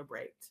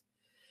celebrate.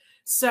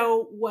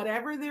 So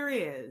whatever there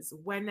is,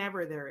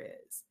 whenever there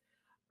is,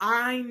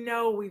 I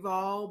know we've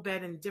all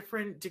been in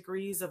different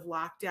degrees of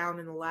lockdown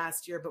in the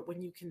last year, but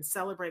when you can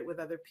celebrate with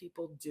other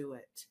people, do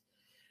it.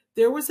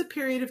 There was a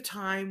period of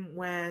time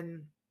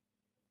when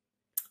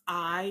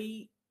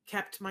I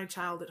kept my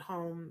child at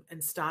home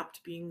and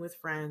stopped being with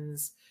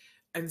friends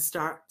and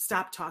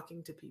stopped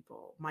talking to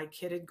people. My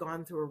kid had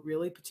gone through a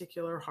really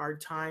particular hard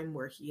time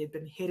where he had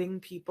been hitting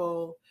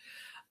people.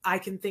 I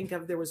can think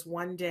of, there was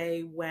one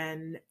day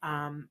when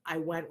I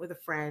went with a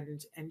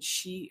friend, and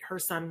her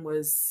son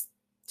was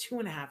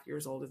 2.5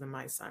 years older than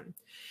my son.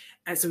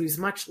 And so he was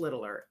much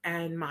littler.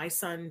 And my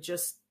son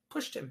just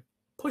pushed him.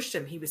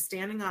 He was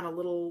standing on a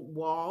little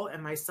wall,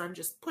 and my son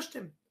just pushed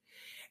him.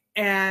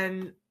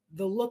 And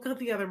the look on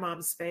the other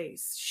mom's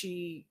face,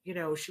 she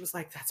was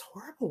like, that's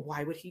horrible.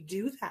 Why would he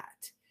do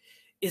that?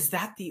 Is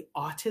that the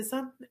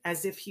autism?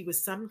 As if he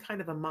was some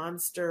kind of a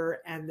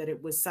monster, and that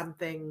it was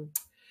something.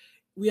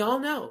 We all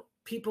know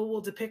people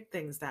will depict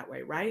things that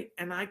way, right?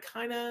 And I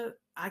kind of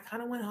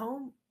went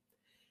home,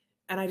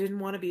 and I didn't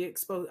want to be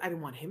exposed. I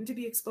didn't want him to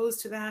be exposed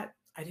to that.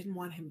 I didn't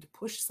want him to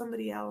push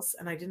somebody else,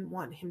 and I didn't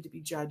want him to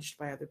be judged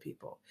by other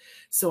people.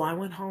 So I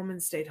went home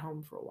and stayed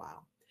home for a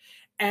while.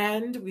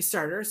 And we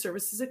started our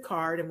services at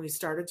CARD, and we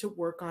started to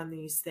work on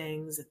these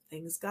things, and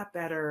things got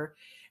better.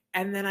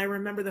 And then I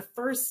remember the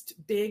first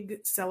big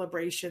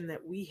celebration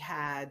that we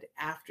had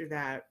after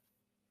that.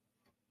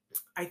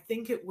 I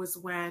think it was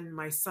when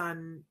my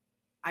son,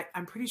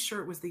 I'm pretty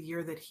sure it was the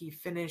year that he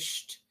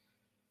finished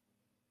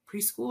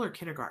preschool or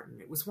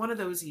kindergarten. It was one of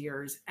those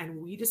years,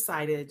 and we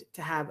decided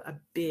to have a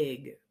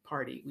big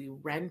party. We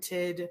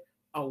rented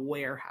a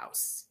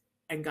warehouse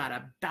and got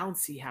a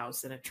bouncy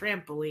house and a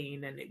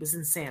trampoline, and it was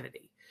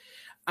insanity.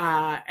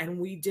 And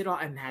we did all,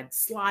 and had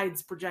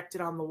slides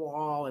projected on the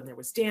wall, and there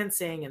was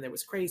dancing, and there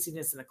was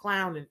craziness, and a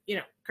clown,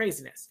 and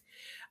craziness.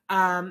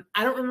 I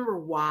don't remember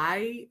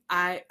why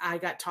I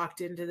got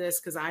talked into this,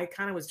 because I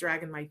kind of was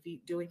dragging my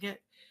feet doing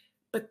it.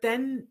 But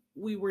then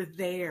we were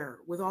there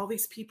with all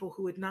these people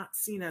who had not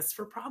seen us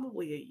for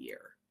probably a year.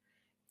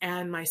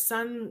 And my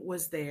son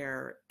was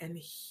there, and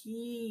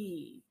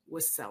he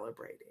was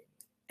celebrating,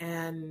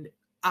 and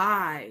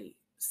I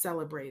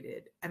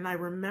celebrated. And I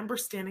remember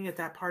standing at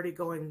that party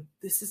going,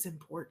 this is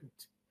important.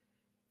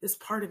 This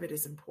part of it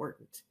is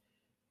important.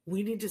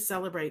 We need to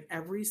celebrate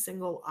every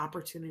single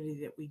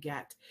opportunity that we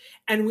get.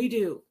 And we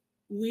do.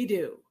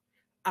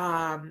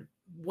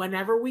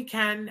 Whenever we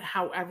can,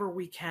 however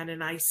we can.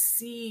 And I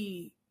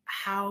see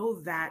how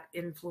that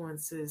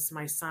influences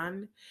my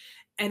son.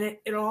 And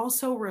it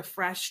also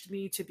refreshed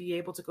me to be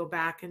able to go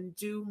back and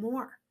do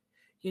more.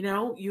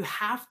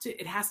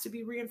 It has to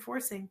be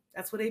reinforcing.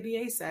 That's what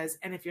ABA says.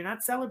 And if you're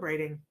not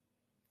celebrating,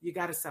 you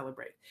got to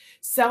celebrate.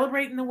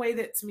 Celebrate in the way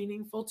that's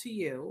meaningful to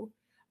you,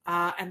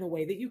 and the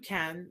way that you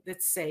can,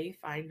 that's safe.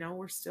 I know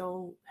we're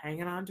still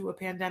hanging on to a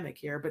pandemic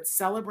here, but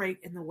celebrate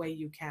in the way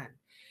you can,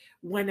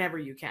 whenever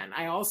you can.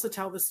 I also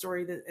tell the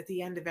story that at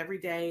the end of every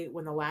day,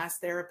 when the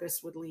last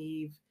therapist would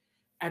leave,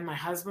 and my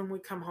husband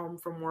would come home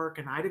from work,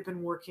 and I'd have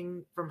been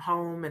working from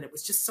home, and it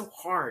was just so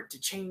hard to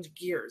change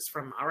gears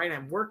from, all right,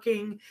 I'm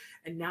working,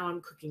 and now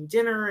I'm cooking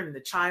dinner, and the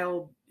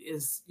child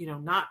is,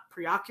 not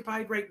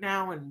preoccupied right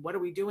now, and what are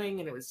we doing?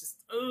 And it was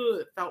just,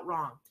 it felt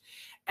wrong.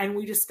 And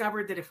we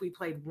discovered that if we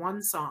played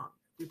one song,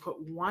 we put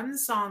one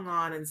song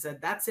on and said,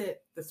 that's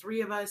it, the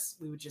three of us,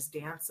 we would just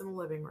dance in the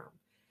living room.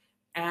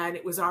 And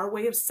it was our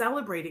way of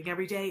celebrating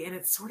every day. And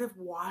it sort of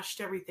washed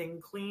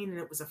everything clean, and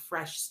it was a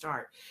fresh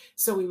start.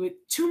 So we would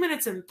 2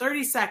 minutes and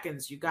 30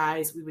 seconds, you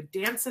guys, we would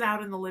dance it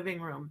out in the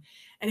living room.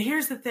 And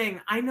here's the thing.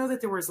 I know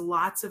that there was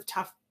lots of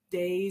tough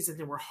days, and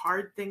there were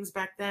hard things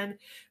back then.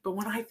 But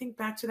when I think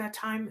back to that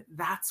time,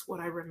 that's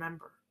what I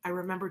remember. I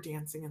remember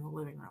dancing in the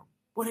living room.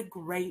 What a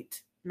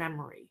great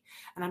memory.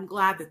 And I'm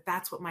glad that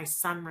that's what my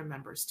son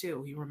remembers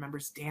too. He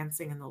remembers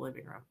dancing in the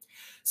living room.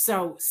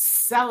 So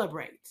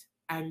celebrate.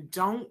 And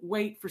don't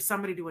wait for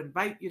somebody to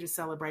invite you to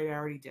celebrate. I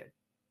already did.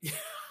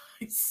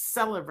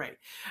 Celebrate.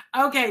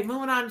 Okay,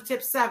 moving on to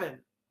tip 7.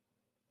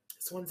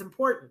 This one's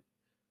important.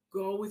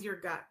 Go with your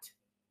gut.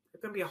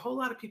 There's going to be a whole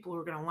lot of people who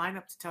are going to line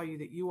up to tell you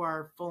that you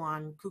are full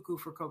on cuckoo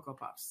for Cocoa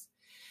Puffs.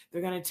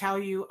 They're going to tell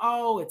you,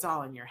 oh, it's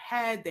all in your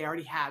head. They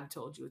already have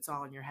told you it's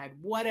all in your head,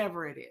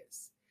 whatever it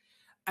is.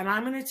 And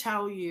I'm going to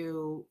tell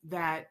you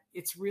that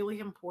it's really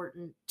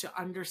important to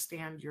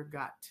understand your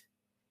gut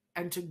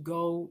and to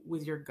go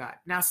with your gut.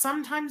 Now,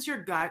 sometimes your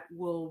gut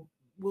will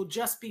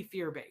just be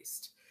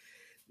fear-based.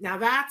 Now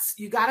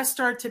you got to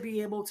start to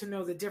be able to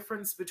know the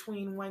difference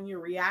between when you're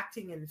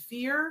reacting in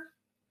fear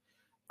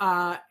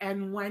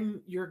and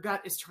when your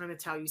gut is trying to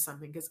tell you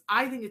something. Because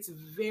I think it's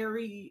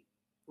very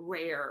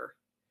rare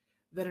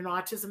that an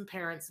autism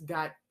parent's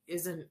gut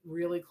isn't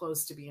really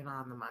close to being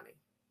on the money,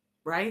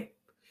 right?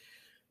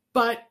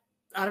 But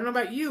I don't know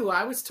about you.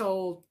 I was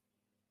told,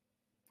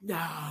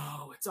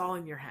 no, it's all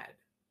in your head,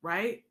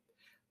 right?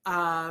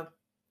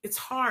 It's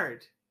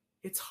hard.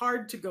 It's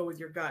hard to go with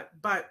your gut,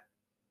 but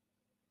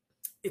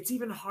it's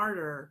even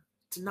harder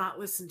to not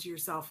listen to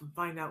yourself and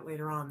find out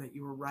later on that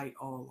you were right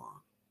all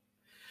along.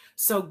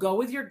 So go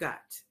with your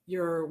gut.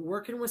 You're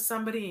working with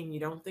somebody and you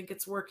don't think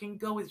it's working,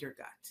 go with your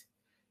gut.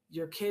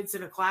 Your kid's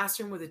in a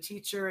classroom with a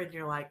teacher and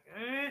you're like,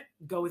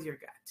 go with your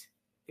gut.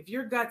 If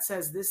your gut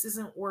says this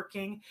isn't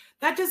working,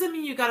 that doesn't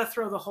mean you got to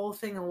throw the whole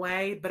thing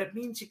away, but it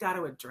means you got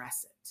to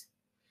address it.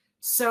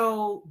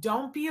 So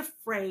don't be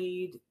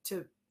afraid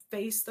to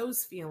face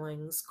those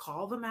feelings,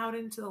 call them out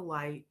into the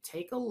light,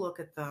 take a look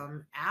at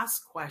them,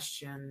 ask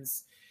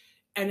questions,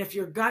 And if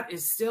your gut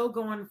is still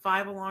going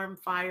 5-alarm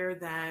fire,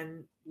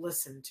 then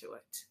listen to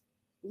it.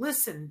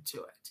 Listen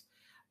to it.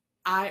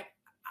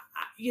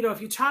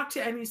 If you talk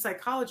to any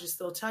psychologist,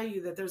 they'll tell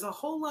you that there's a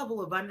whole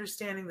level of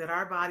understanding that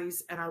our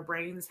bodies and our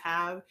brains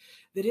have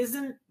that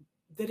isn't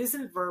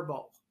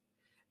verbal.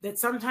 That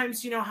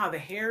sometimes, how the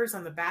hairs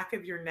on the back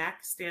of your neck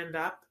stand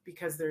up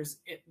because there's,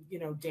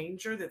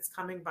 danger that's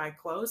coming by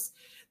close.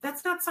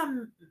 That's not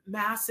some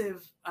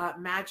massive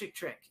magic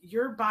trick.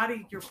 Your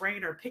body, your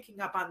brain are picking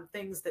up on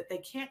things that they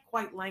can't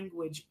quite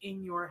language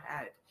in your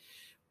head.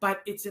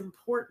 But it's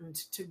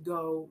important to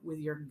go with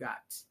your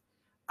gut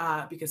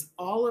because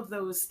all of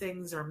those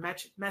things are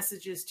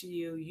messages to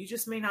you. You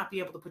just may not be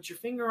able to put your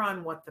finger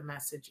on what the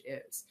message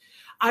is.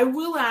 I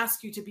will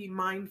ask you to be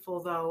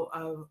mindful, though,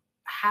 of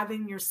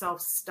having yourself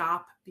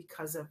stop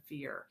because of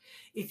fear.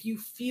 If you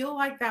feel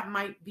like that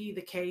might be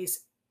the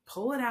case,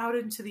 pull it out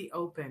into the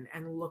open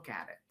and look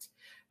at it.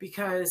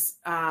 Because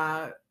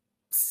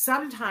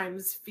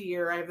sometimes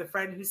fear, I have a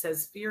friend who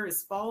says fear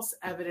is false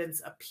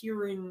evidence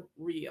appearing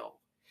real.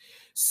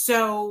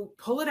 So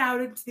pull it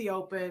out into the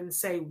open,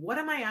 say, what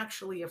am I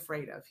actually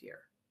afraid of here?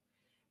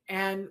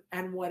 And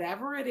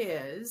whatever it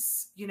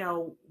is,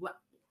 name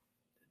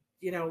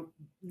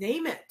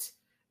it.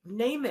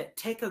 Name it,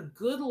 take a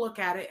good look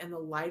at it in the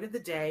light of the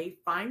day,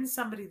 find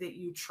somebody that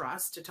you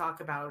trust to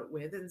talk about it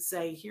with and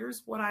say,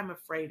 here's what I'm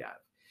afraid of.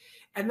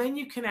 And then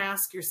you can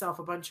ask yourself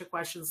a bunch of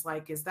questions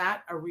like, is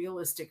that a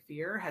realistic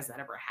fear? Has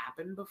that ever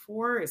happened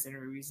before? Is there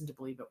any reason to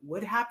believe it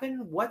would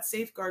happen? What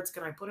safeguards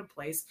can I put in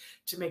place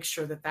to make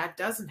sure that that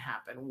doesn't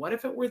happen? What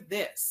if it were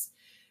this?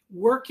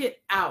 Work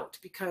it out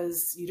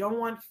because you don't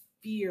want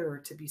fear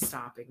to be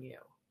stopping you.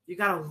 You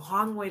got a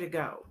long way to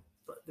go.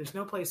 There's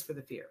no place for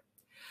the fear.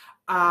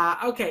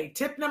 Okay,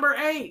 tip number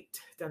 8.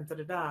 Dun, dun,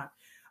 dun, dun.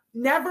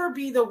 Never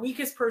be the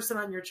weakest person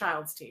on your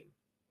child's team.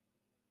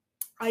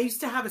 I used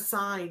to have a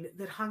sign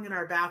that hung in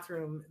our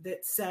bathroom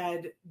that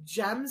said,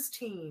 Jem's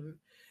team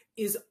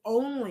is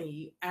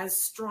only as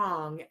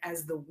strong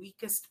as the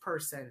weakest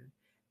person,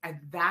 and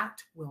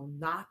that will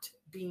not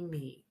be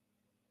me.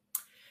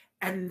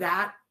 And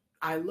that,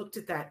 I looked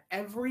at that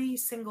every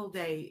single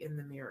day in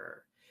the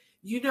mirror.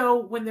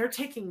 When they're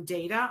taking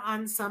data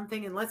on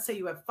something, and let's say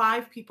you have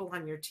 5 people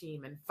on your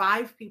team and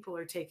 5 people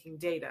are taking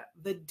data,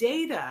 the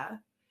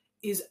data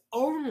is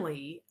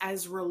only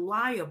as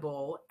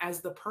reliable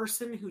as the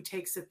person who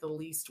takes it the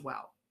least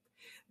well.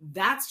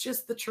 That's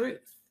just the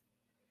truth.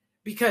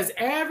 Because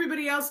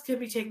everybody else can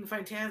be taking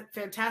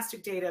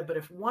fantastic data, but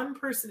if one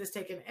person is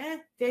taking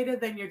data,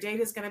 then your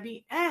data is going to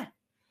be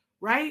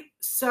right?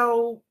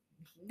 So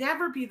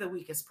never be the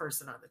weakest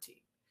person on the team.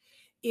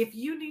 If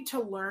you need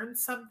to learn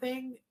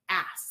something,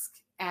 ask.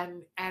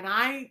 And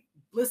I,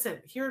 listen,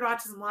 here at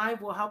Autism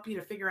Live, we'll help you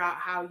to figure out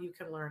how you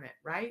can learn it,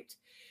 right?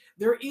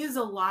 There is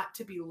a lot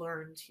to be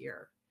learned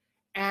here.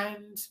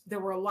 And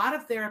there were a lot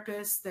of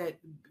therapists that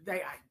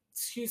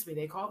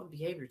they call them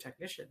behavior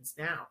technicians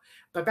now.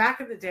 But back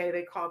in the day,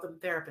 they called them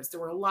therapists. There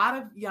were a lot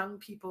of young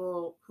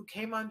people who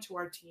came onto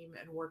our team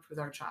and worked with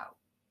our child.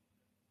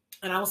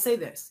 And I will say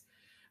this,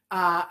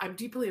 I'm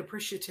deeply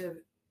appreciative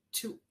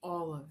to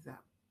all of them.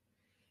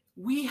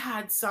 We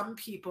had some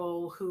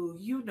people who,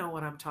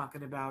 what I'm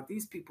talking about.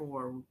 These people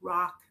were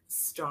rock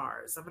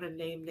stars. I'm going to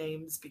name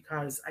names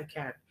because I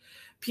can.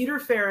 Peter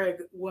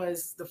Farrig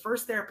was the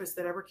first therapist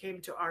that ever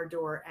came to our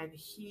door, and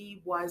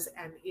he was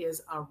and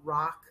is a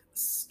rock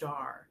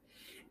star.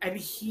 And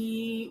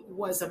he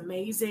was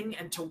amazing.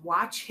 And to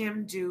watch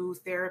him do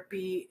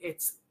therapy,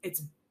 it's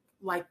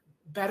like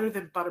better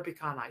than butter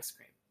pecan ice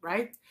cream,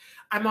 right?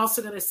 I'm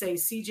also going to say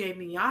CJ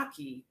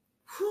Miyake.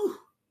 Whew.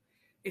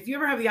 If you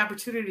ever have the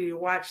opportunity to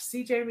watch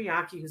CJ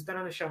Miyake, who's been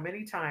on the show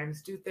many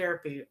times, do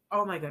therapy,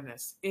 oh my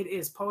goodness, it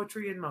is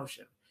poetry in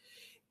motion.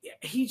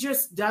 He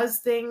just does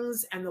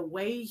things, and the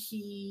way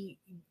he,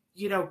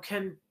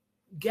 can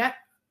get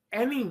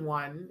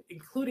anyone,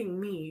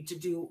 including me, to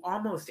do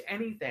almost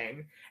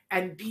anything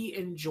and be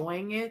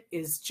enjoying it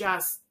is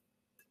just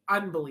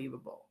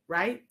unbelievable,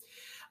 right?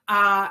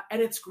 And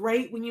it's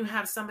great when you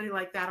have somebody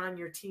like that on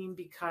your team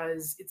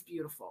because it's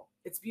beautiful.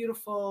 It's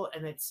beautiful,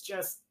 and it's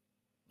just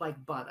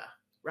like butter.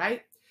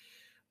 Right?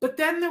 But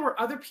then there were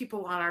other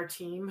people on our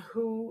team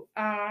who,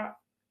 I'm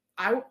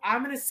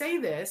going to say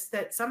this,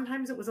 that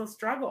sometimes it was a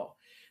struggle,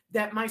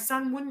 that my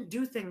son wouldn't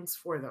do things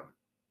for them.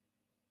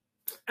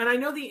 And I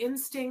know the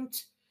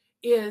instinct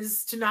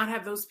is to not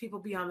have those people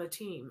be on the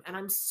team. And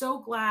I'm so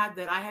glad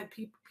that I had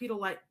people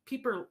like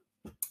Peter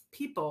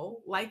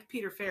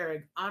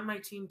Farrig on my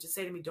team to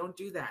say to me, don't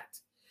do that.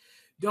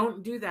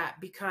 Don't do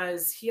that,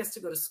 because he has to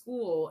go to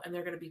school and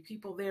there are going to be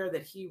people there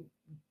that he,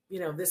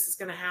 this is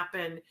going to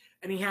happen,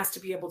 and he has to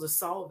be able to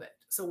solve it.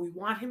 So we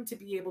want him to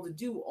be able to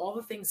do all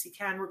the things he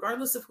can,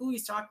 regardless of who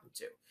he's talking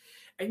to.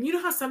 And you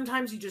know how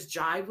sometimes you just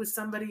jive with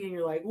somebody and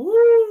you're like,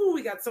 woo,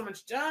 we got so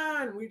much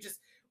done.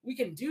 We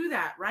can do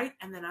that, right?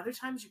 And then other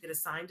times you get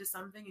assigned to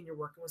something and you're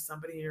working with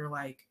somebody and you're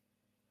like,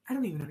 I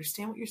don't even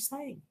understand what you're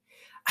saying.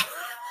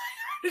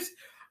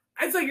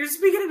 It's like you're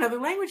speaking another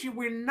language.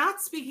 We're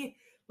not speaking.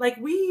 Like,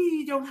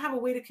 we don't have a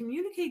way to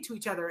communicate to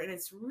each other. And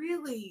it's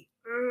really,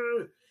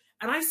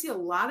 and I see a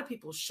lot of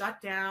people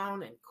shut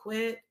down and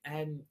quit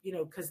and,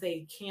 because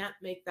they can't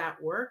make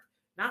that work.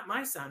 Not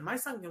my son. My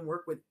son can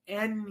work with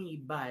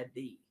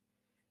anybody,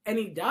 and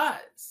he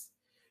does,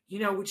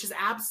 which is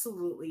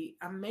absolutely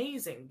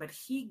amazing. But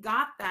he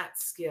got that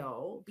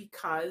skill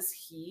because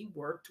he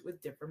worked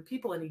with different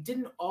people, and he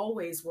didn't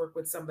always work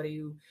with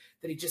somebody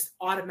that he just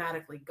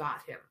automatically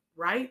got him,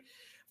 right?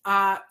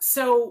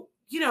 So,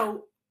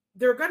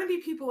 there are going to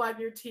be people on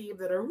your team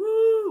that are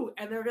woo,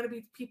 and there are going to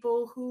be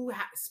people who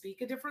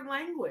speak a different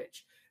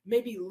language,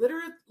 maybe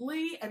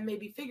literally and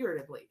maybe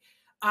figuratively.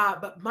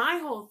 But my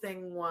whole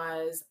thing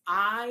was,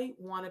 I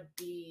want to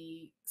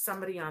be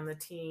somebody on the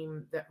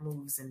team that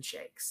moves and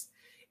shakes.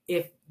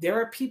 If there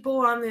are people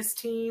on this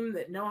team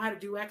that know how to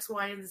do X,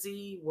 Y, and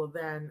Z, well,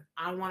 then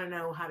I want to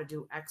know how to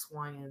do X,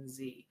 Y, and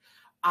Z.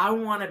 I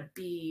want to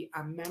be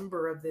a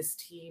member of this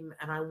team,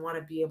 and I want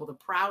to be able to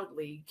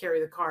proudly carry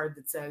the card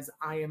that says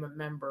I am a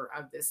member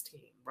of this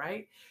team,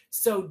 right?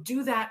 So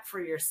do that for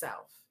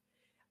yourself.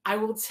 I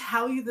will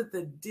tell you that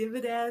the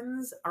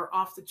dividends are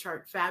off the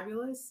chart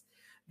fabulous.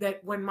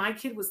 That when my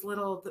kid was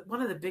little,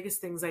 one of the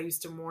biggest things I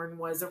used to mourn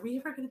was, are we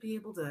ever going to be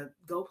able to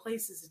go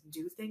places and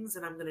do things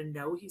and I'm going to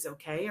know he's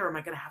okay? Or am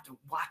I going to have to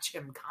watch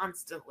him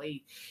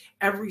constantly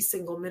every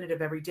single minute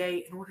of every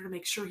day in order to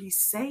make sure he's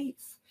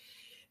safe?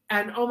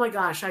 And oh my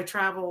gosh, I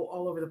travel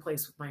all over the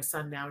place with my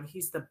son now, and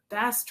he's the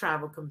best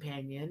travel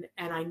companion.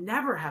 And I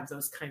never have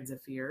those kinds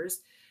of fears.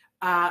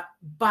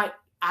 But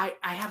I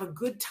have a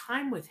good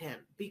time with him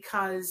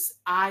because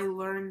I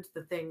learned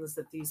the things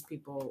that these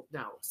people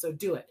know. So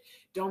do it.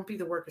 Don't be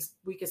the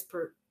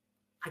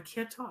I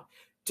can't talk.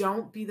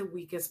 Don't be the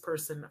weakest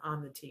person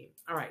on the team.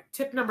 All right.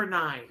 Tip number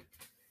 9.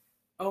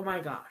 Oh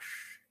my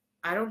gosh.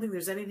 I don't think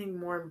there's anything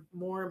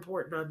more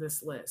important on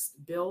this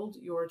list. Build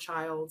your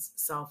child's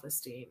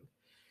self-esteem.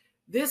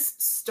 This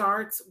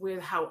starts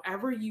with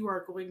however you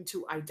are going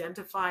to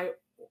identify,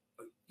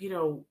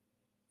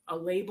 a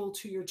label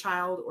to your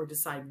child, or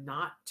decide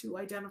not to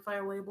identify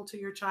a label to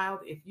your child.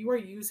 If you are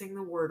using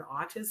the word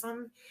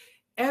autism,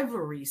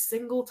 every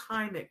single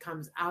time it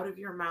comes out of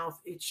your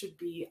mouth, it should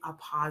be a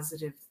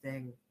positive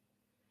thing.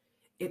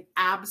 It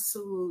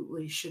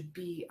absolutely should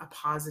be a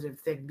positive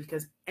thing,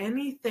 because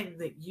anything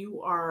that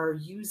you are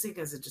using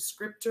as a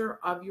descriptor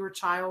of your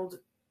child,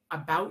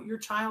 about your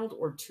child,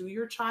 or to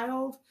your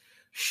child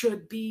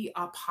should be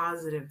a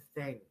positive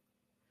thing.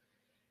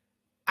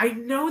 I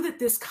know that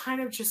this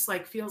kind of just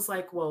feels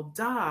like, well,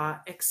 duh,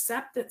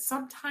 except that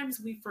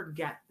sometimes we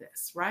forget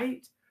this,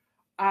 right?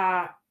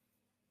 That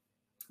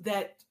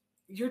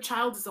your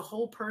child is a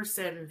whole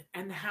person,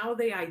 and how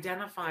they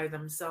identify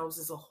themselves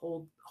is a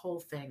whole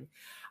thing.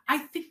 I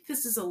think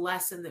this is a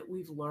lesson that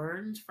we've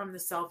learned from the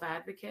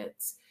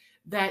self-advocates,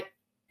 that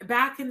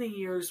back in the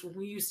years when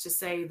we used to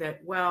say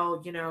that,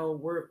 well,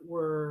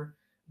 we're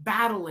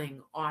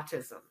battling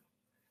autism.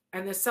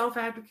 And the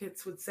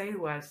self-advocates would say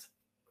to us,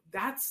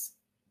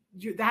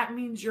 that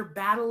means you're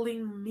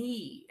battling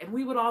me. And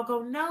we would all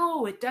go,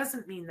 no, it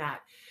doesn't mean that.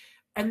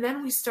 And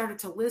then we started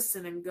to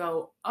listen and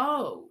go,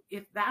 oh,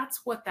 if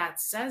that's what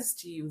that says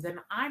to you, then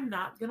I'm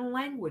not going to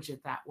language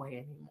it that way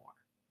anymore.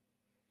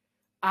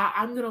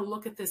 I'm going to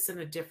look at this in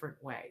a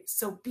different way.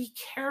 So be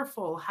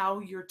careful how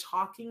you're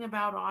talking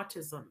about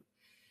autism,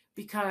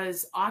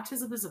 because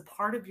autism is a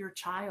part of your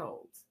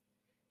child.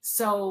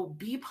 So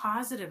be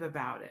positive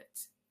about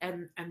it.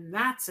 And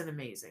that's an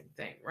amazing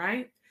thing,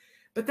 right?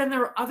 But then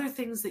there are other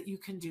things that you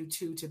can do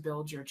too to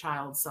build your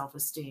child's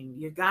self-esteem.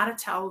 You got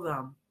to tell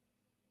them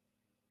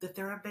that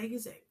they're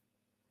amazing.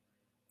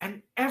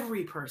 And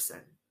every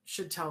person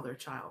should tell their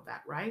child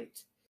that, right?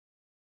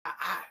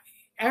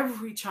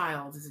 Every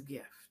child is a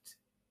gift.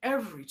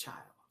 Every child.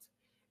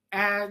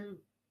 And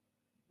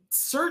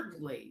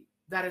certainly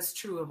that is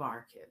true of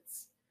our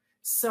kids.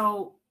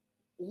 So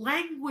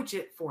language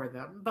it for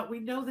them, but we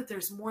know that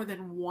there's more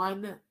than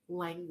one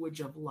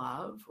language of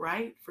love,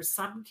 right? For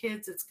some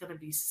kids, it's going to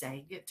be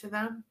saying it to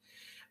them.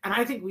 And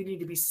I think we need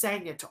to be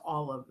saying it to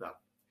all of them.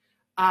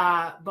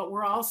 But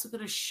we're also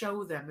going to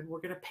show them, and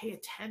we're going to pay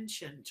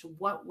attention to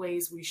what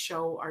ways we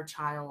show our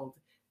child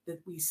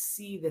that we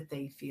see that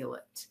they feel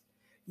it.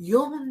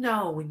 You'll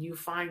know when you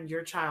find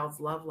your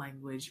child's love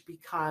language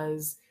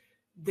because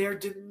their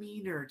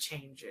demeanor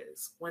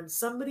changes. When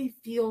somebody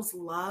feels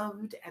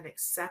loved and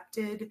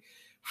accepted,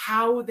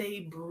 how they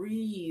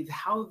breathe,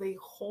 how they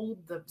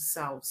hold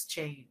themselves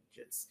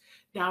changes.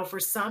 Now, for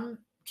some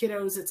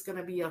kiddos, it's going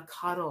to be a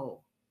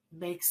cuddle,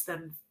 makes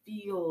them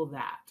feel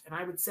that. And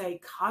I would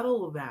say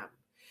cuddle them.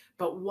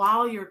 But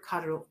while you're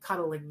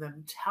cuddling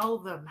them, tell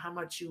them how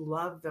much you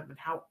love them and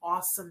how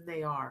awesome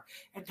they are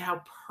and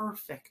how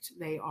perfect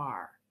they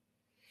are.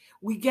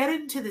 We get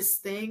into this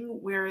thing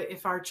where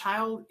if our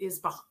child is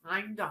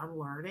behind on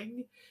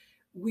learning,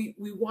 we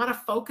want to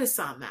focus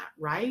on that,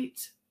 right?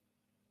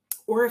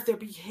 Or if they're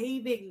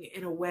behaving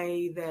in a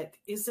way that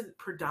isn't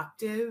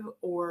productive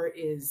or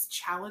is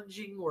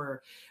challenging,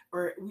 or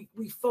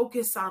we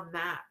focus on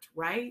that,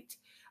 right?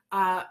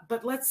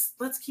 But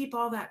let's keep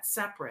all that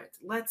separate.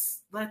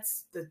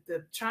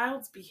 The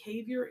child's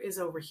behavior is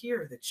over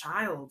here. The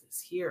child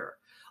is here.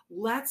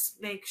 Let's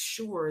make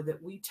sure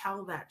that we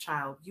tell that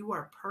child, you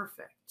are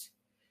perfect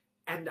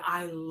and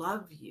I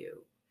love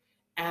you.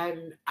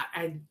 And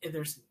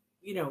there's,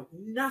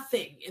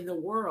 nothing in the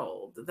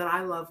world that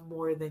I love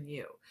more than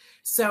you.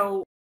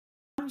 So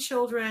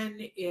children,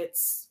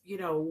 it's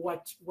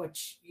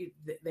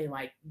they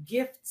like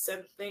gifts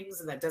and things,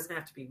 and that doesn't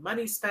have to be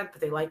money spent,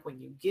 but they like when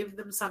you give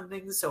them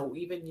something. So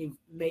even you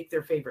make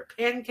their favorite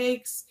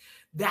pancakes,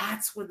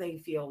 that's when they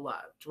feel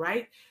loved,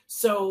 right?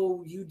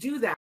 So you do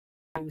that.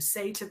 You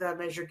say to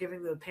them as you're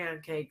giving them the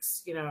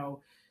pancakes,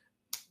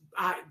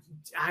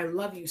 I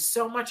love you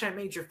so much. I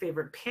made your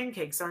favorite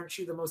pancakes. Aren't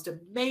you the most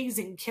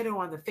amazing kiddo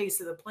on the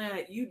face of the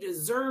planet? You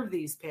deserve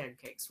these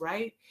pancakes,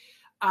 right?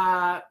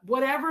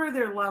 Whatever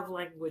their love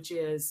language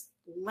is,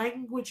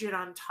 language it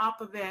on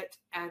top of it,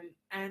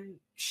 and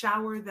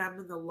shower them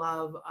in the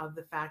love of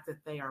the fact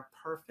that they are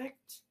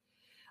perfect.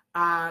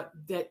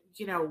 That,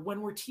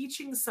 when we're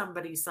teaching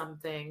somebody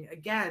something,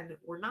 again,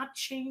 we're not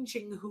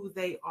changing who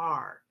they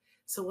are.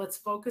 So let's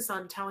focus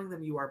on telling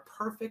them you are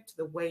perfect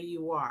the way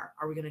you are.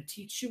 Are we going to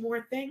teach you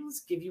more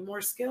things, give you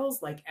more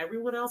skills like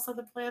everyone else on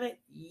the planet?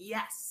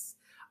 Yes,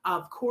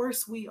 of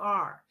course we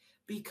are.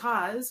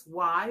 Because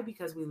why?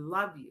 Because we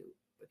love you.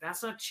 But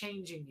that's not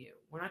changing you.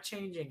 We're not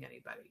changing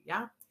anybody.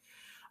 Yeah.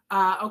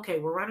 Okay,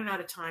 we're running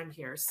out of time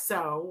here.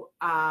 So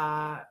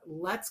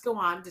let's go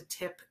on to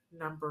tip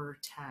number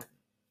 10.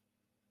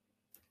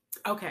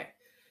 Okay.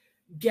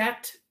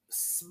 Get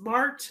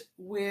smart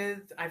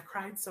with, I've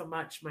cried so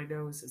much, my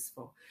nose is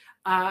full.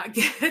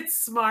 Get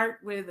smart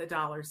with a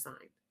dollar sign.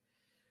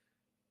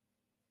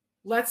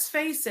 Let's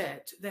face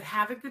it, that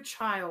having a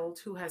child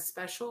who has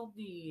special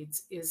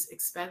needs is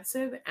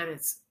expensive, and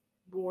it's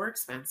more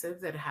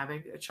expensive than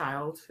having a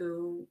child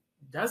who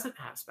doesn't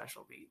have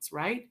special needs,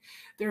 right?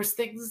 There's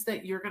things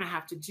that you're going to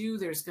have to do.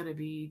 There's going to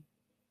be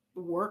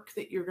work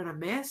that you're going to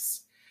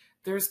miss.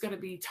 There's going to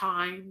be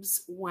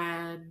times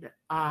when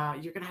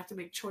you're going to have to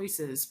make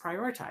choices,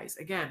 prioritize,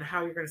 again,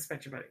 how you're going to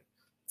spend your money.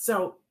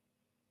 So,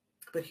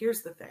 but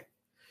here's the thing.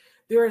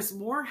 There is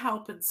more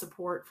help and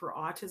support for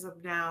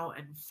autism now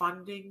and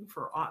funding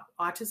for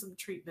autism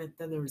treatment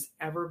than there's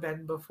ever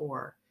been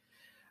before.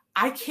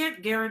 I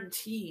can't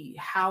guarantee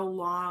how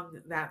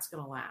long that's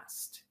going to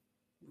last.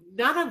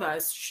 None of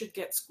us should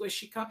get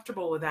squishy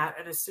comfortable with that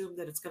and assume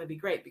that it's going to be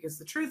great, because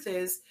the truth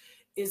is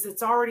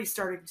it's already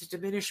starting to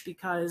diminish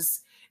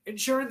because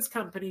insurance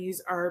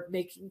companies are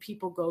making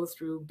people go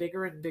through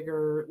bigger and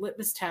bigger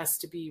litmus tests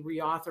to be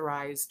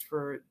reauthorized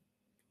for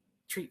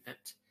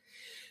treatment.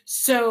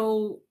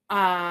 So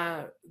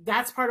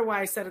that's part of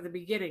why I said at the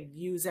beginning,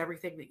 use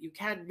everything that you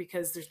can,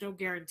 because there's no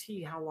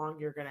guarantee how long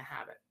you're going to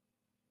have it.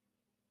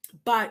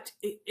 But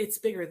it's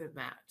bigger than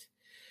that.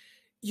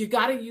 You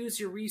got to use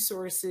your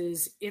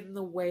resources in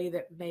the way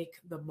that make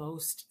the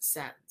most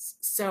sense.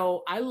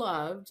 So I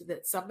loved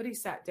that somebody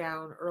sat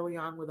down early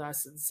on with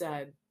us and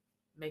said,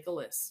 make a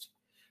list,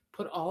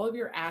 put all of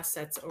your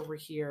assets over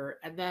here,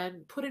 and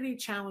then put any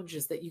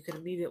challenges that you can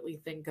immediately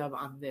think of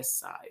on this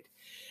side.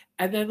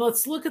 And then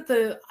let's look at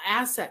the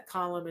asset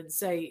column and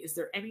say, is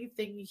there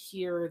anything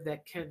here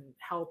that can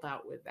help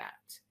out with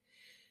that?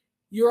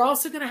 You're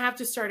also going to have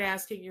to start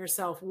asking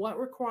yourself, what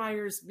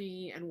requires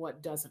me and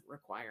what doesn't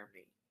require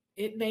me?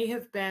 It may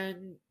have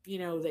been,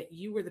 that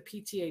you were the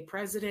PTA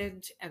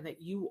president and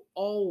that you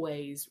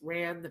always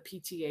ran the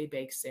PTA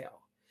bake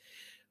sale.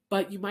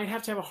 But you might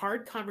have to have a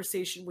hard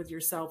conversation with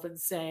yourself and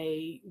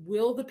say,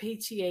 will the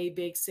PTA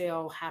bake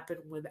sale happen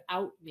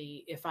without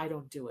me if I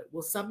don't do it?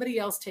 Will somebody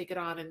else take it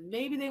on? And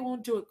maybe they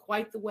won't do it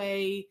quite the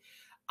way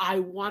I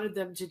wanted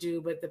them to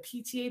do, but the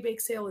PTA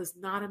bake sale is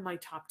not in my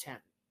top 10.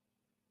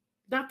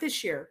 Not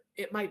this year.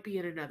 It might be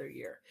in another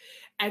year.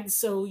 And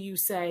so you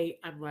say,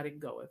 I'm letting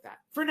go of that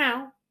for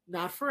now,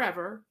 not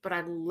forever, but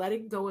I'm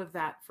letting go of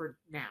that for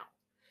now,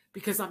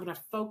 because I'm going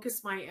to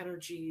focus my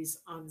energies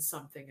on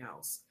something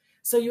else.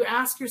 So you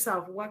ask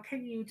yourself, what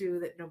can you do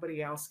that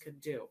nobody else can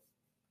do?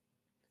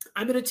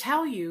 I'm going to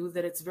tell you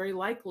that it's very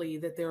likely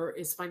that there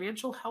is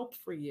financial help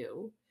for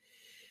you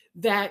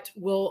that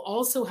will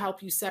also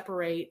help you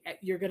separate.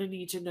 You're going to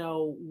need to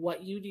know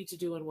what you need to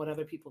do and what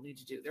other people need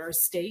to do. There are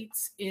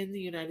states in the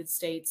United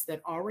States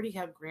that already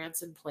have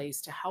grants in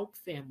place to help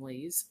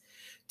families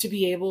to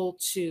be able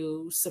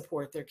to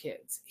support their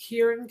kids.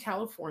 Here in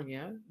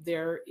California,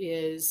 there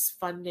is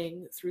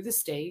funding through the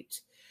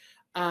state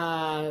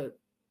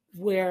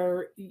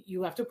where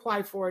you have to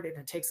apply for it, and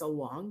it takes a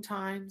long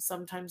time,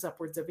 sometimes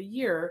upwards of a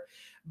year,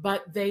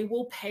 but they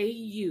will pay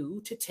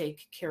you to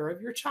take care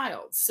of your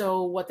child.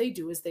 So what they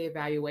do is they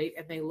evaluate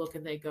and they look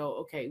and they go,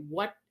 okay,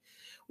 what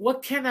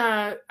can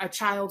a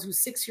child who's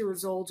 6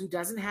 years old who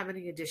doesn't have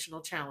any additional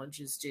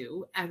challenges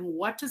do? And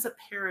what does a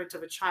parent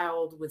of a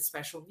child with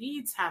special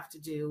needs have to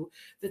do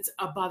that's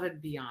above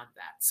and beyond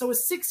that? So a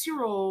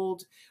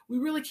 6-year-old, we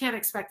really can't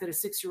expect that a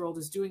 6-year-old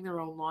is doing their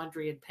own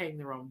laundry and paying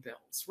their own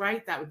bills,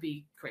 right? That would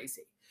be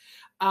crazy.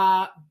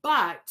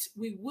 But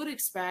we would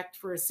expect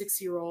for a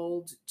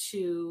 6-year-old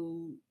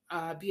to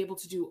be able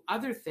to do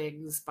other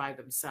things by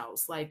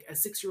themselves. Like a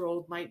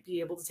 6-year-old might be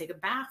able to take a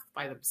bath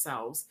by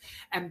themselves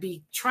and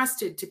be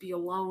trusted to be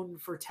alone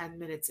for 10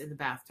 minutes in the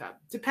bathtub.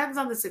 Depends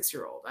on the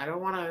 6-year-old. I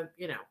don't want to,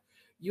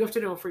 you have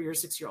to know for your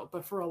 6-year-old.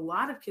 But for a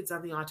lot of kids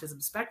on the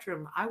autism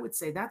spectrum, I would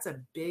say that's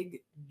a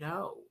big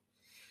no.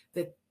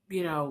 That,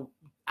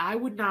 I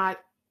would not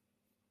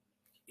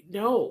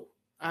know.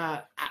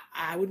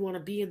 I would want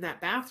to be in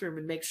that bathroom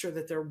and make sure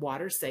that they're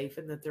water safe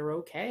and that they're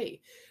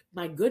okay.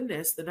 My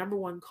goodness, the number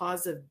one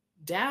cause of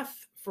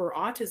death for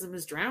autism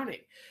is drowning.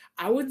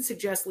 I wouldn't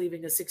suggest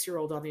leaving a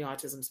 6-year-old on the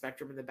autism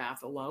spectrum in the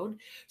bath alone.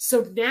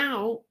 So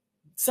now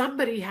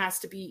somebody has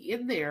to be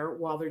in there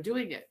while they're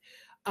doing it.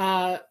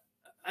 A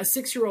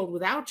 6-year-old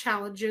without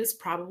challenges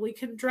probably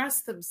can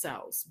dress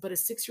themselves, but a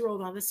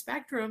 6-year-old on the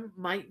spectrum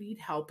might need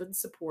help and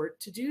support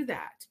to do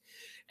that.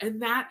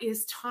 And that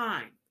is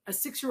time. A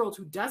 6-year-old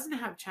who doesn't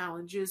have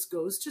challenges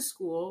goes to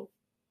school,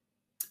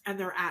 and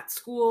they're at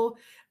school,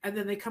 and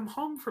then they come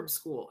home from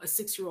school. A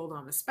 6-year-old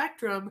on the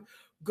spectrum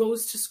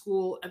goes to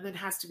school and then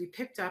has to be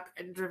picked up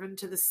and driven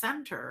to the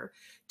center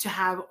to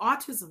have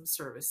autism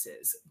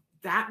services.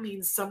 That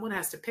means someone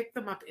has to pick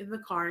them up in the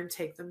car and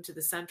take them to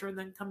the center and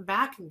then come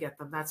back and get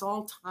them. That's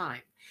all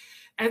time.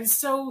 And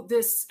so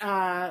the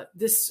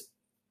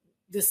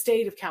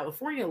state of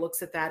California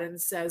looks at that and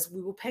says,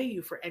 we will pay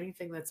you for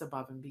anything that's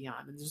above and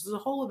beyond. And there's a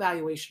whole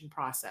evaluation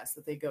process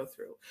that they go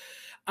through.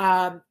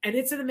 And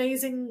it's an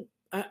amazing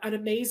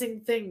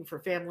thing for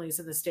families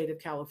in the state of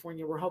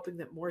California. We're hoping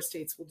that more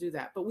states will do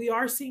that. But we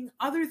are seeing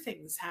other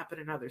things happen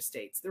in other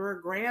states. There are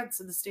grants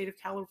in the state of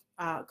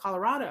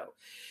Colorado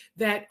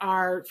that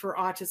are for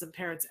autism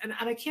parents. And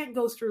I can't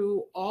go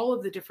through all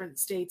of the different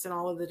states and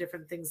all of the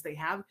different things they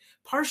have,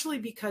 partially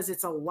because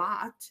it's a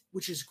lot,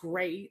 which is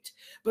great,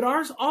 but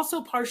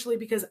also partially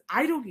because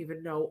I don't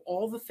even know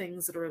all the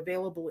things that are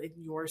available in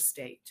your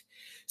state.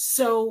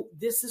 So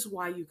this is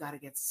why you got to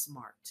get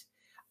smart.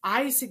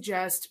 I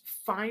suggest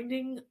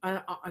finding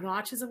an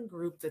autism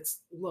group that's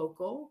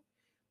local,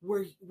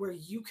 where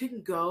you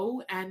can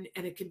go and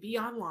it can be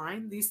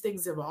online. These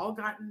things have all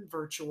gotten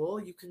virtual.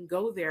 You can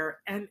go there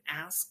and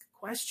ask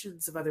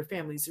questions of other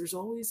families. There's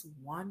always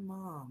one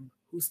mom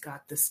who's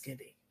got the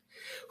skinny,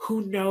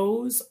 who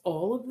knows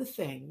all of the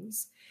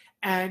things,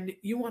 and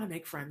you want to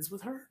make friends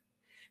with her.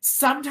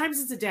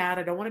 Sometimes it's a dad.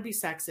 I don't want to be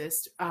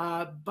sexist,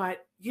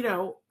 but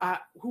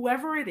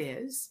whoever it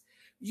is,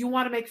 you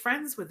want to make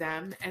friends with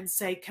them and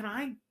say, can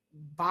I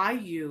buy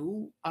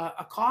you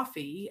a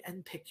coffee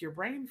and pick your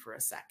brain for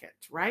a second,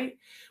 right?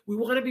 We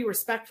want to be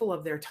respectful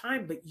of their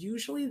time, but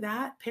usually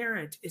that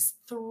parent is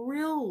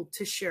thrilled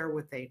to share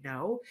what they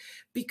know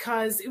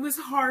because it was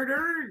hard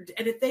earned.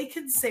 And if they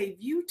can save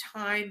you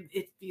time,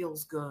 it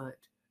feels good,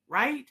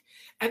 right?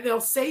 And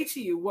they'll say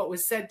to you what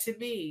was said to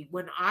me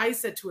when I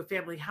said to a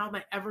family, how am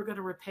I ever going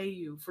to repay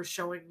you for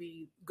showing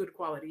me good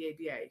quality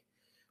ABA?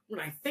 When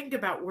I think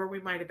about where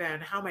we might have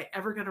been, how am I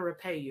ever going to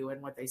repay you?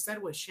 And what they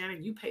said was,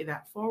 Shannon, you pay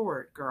that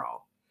forward,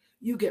 girl.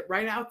 You get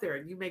right out there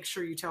and you make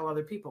sure you tell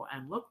other people,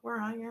 and look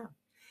where I am,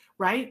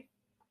 right?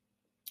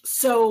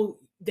 So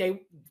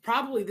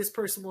this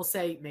person will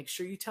say, make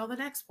sure you tell the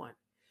next one.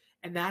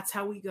 And that's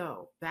how we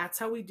go. That's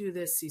how we do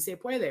this. Si se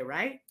puede,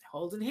 right?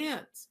 Holding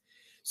hands.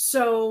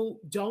 So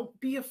don't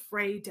be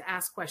afraid to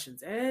ask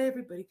questions.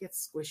 Everybody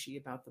gets squishy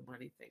about the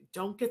money thing.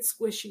 Don't get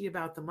squishy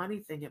about the money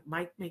thing. It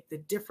might make the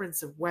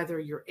difference of whether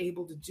you're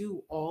able to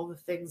do all the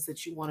things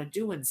that you want to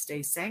do and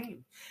stay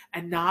sane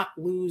and not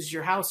lose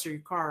your house or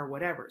your car or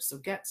whatever. So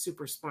get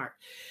super smart.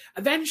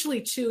 Eventually,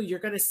 too, you're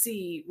going to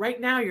see,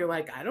 right now, you're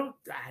like, I don't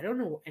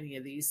know any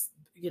of these.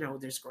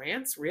 There's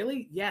grants,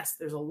 really? Yes,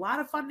 there's a lot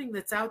of funding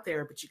that's out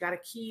there, but you got to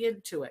key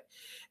into it.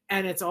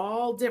 And it's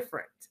all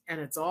different,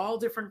 and it's all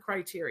different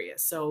criteria.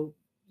 So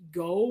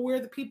go where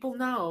the people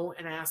know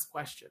and ask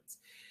questions.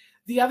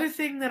 The other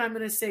thing that I'm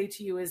going to say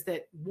to you is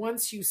that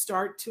once you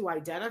start to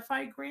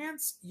identify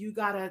grants, you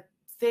got to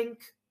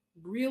think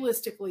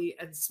realistically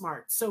and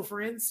smart. So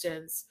for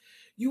instance,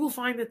 you will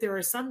find that there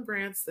are some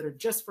grants that are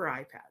just for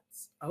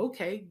iPads.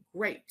 Okay,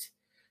 great.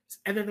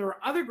 And then there are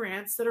other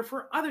grants that are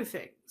for other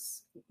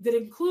things that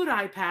include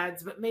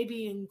iPads, but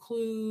maybe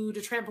include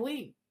a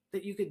trampoline,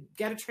 that you could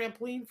get a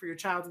trampoline for your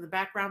child in the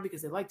background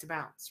because they like to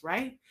bounce,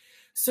 right?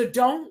 So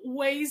don't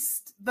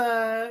waste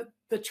the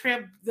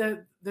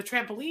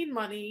trampoline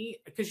money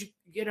because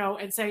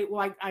and say,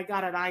 well, I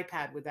got an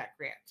iPad with that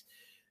grant.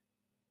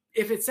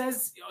 If it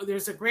says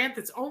there's a grant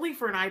that's only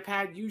for an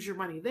iPad, use your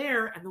money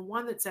there. And the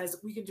one that says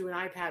we can do an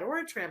iPad or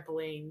a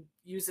trampoline,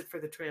 use it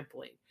for the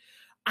trampoline.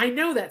 I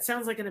know that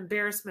sounds like an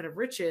embarrassment of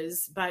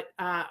riches, but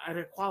an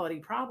equality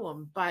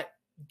problem, but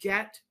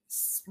get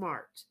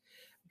smart.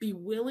 Be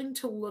willing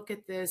to look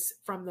at this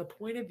from the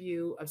point of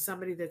view of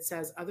somebody that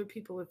says other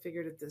people have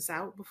figured this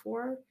out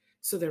before,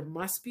 so there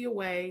must be a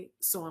way,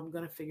 so I'm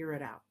going to figure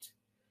it out.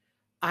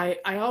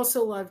 I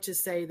also love to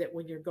say that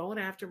when you're going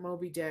after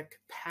Moby Dick,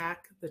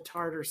 pack the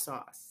tartar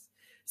sauce.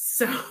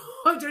 So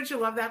don't you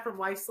love that from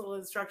Life's Little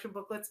Instruction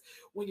Booklets?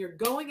 When you're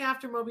going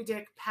after Moby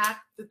Dick,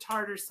 pack the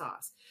tartar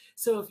sauce.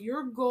 So if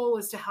your goal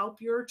is to help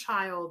your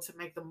child to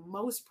make the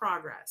most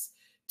progress,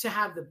 to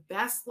have the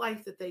best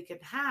life that they can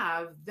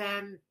have,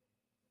 then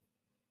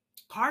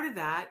part of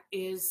that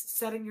is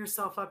setting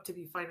yourself up to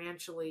be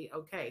financially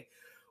okay.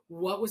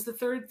 What was the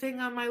third thing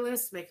on my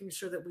list? Making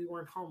sure that we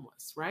weren't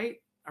homeless,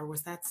 right? Or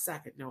was that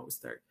second? No, it was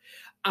third.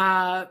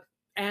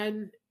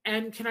 And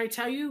can I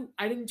tell you,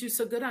 I didn't do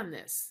so good on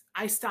this.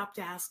 I stopped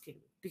asking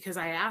because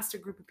I asked a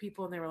group of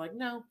people and they were like,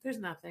 no, there's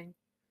nothing.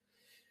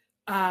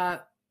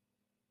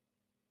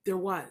 There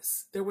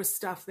was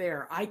stuff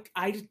there.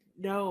 I didn't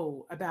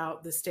know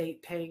about the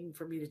state paying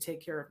for me to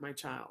take care of my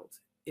child.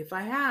 If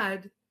I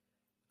had,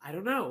 I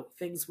don't know,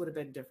 things would have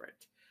been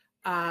different.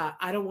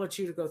 I don't want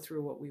you to go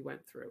through what we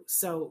went through.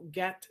 So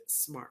get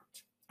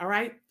smart. All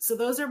right. So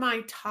those are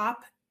my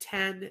top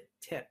 10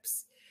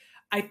 tips.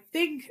 I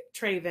think,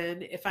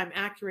 Traven, if I'm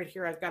accurate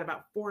here, I've got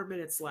about 4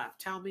 minutes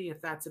left. Tell me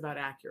if that's about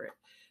accurate.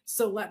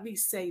 So let me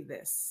say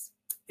this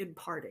in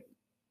parting,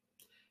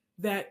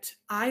 that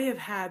I have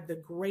had the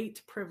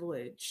great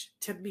privilege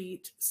to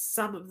meet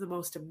some of the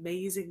most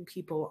amazing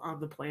people on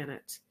the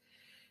planet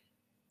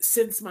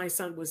since my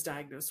son was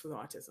diagnosed with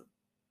autism.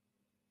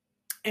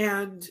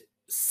 And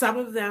some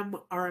of them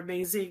are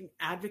amazing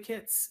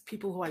advocates,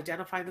 people who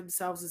identify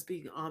themselves as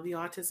being on the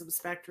autism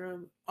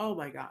spectrum. Oh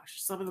my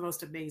gosh, some of the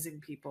most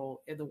amazing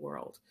people in the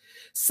world.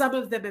 Some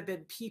of them have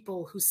been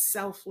people who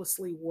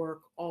selflessly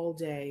work all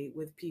day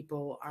with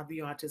people on the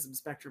autism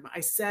spectrum. I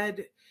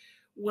said,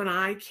 when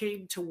I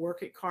came to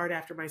work at CARD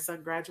after my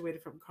son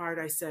graduated from CARD,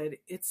 I said,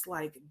 it's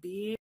like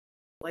being in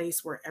a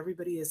place where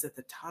everybody is at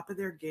the top of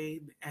their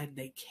game and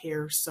they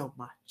care so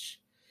much.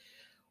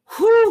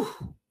 Whew,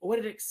 what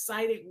an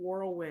exciting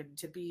whirlwind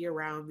to be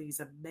around these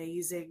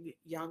amazing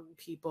young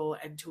people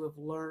and to have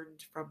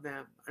learned from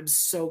them. I'm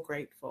so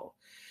grateful.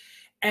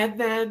 And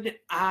then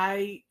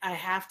I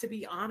have to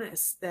be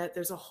honest that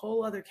there's a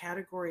whole other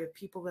category of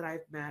people that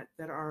I've met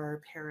that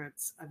are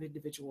parents of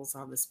individuals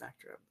on the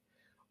spectrum.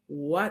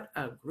 What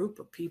a group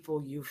of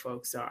people you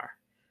folks are.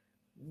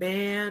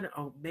 Man,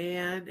 oh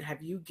man,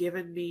 have you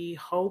given me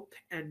hope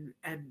and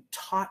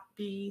taught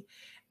me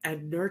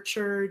and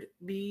nurtured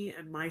me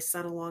and my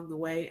son along the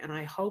way. And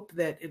I hope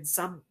that in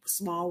some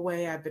small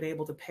way, I've been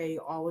able to pay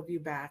all of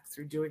you back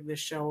through doing this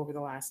show over the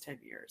last 10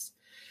 years.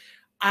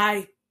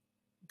 I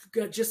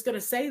just going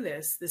to say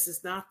this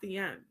is not the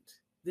end.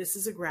 This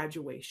is a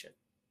graduation.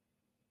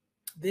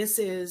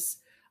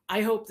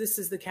 I hope this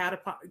is the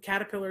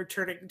caterpillar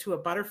turning into a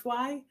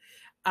butterfly,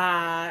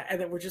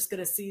 and that we're just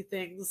going to see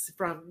things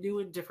from new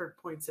and different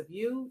points of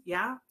view.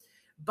 Yeah.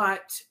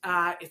 But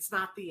it's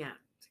not the end.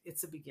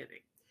 It's a beginning.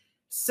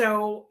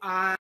 So there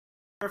are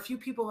a few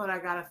people that I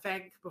got to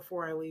thank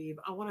before I leave.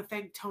 I want to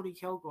thank Tony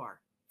Kilgore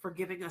for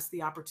giving us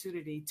the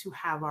opportunity to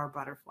have our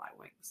butterfly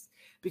wings,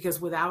 because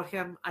without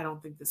him, I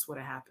don't think this would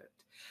have happened.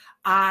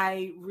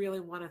 I really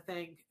want to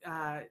thank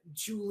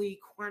Julie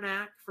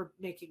Cornack for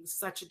making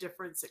such a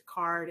difference at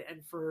CARD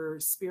and for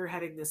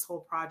spearheading this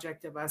whole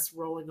project of us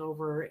rolling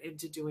over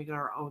into doing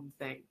our own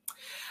thing.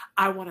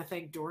 I want to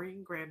thank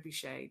Doreen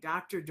Granpeesheh,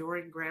 Dr.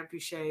 Doreen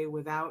Granpeesheh,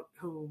 without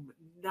whom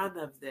none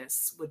of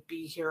this would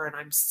be here. And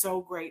I'm so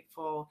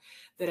grateful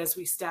that as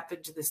we step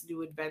into this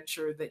new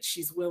adventure, that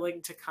she's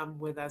willing to come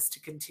with us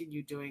to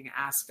continue doing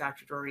Ask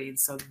Dr. Doreen.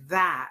 So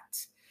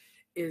that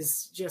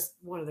is just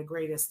one of the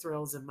greatest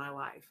thrills in my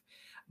life.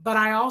 But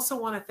I also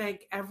want to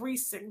thank every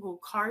single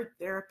CARD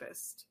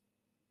therapist,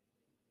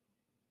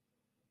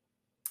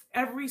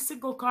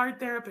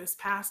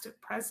 past and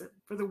present,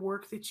 for the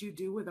work that you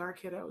do with our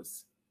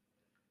kiddos.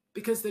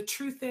 Because the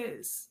truth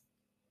is,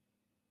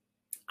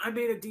 I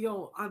made a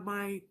deal on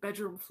my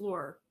bedroom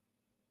floor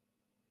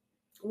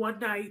one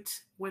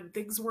night when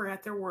things were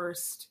at their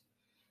worst,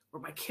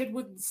 where my kid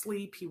wouldn't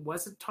sleep, he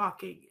wasn't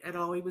talking, and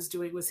all he was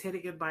doing was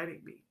hitting and biting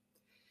me.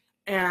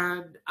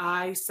 And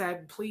I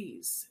said,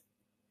 please,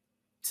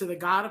 to the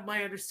God of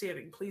my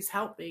understanding, please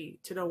help me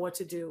to know what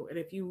to do. And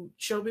if you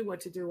show me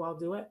what to do, I'll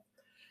do it.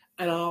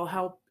 And I'll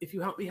help. If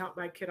you help me help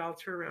my kid, I'll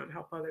turn around and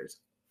help others.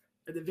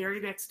 And the very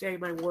next day,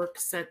 my work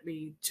sent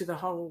me to the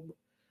home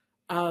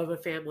of a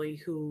family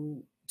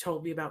who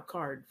told me about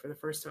CARD for the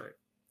first time.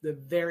 The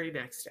very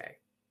next day.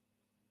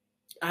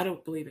 I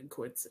don't believe in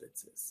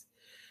coincidences.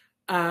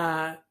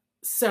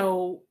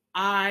 So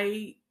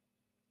I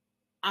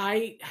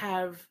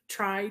have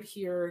tried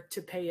here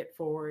to pay it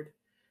forward,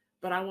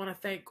 but I want to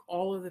thank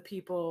all of the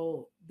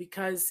people,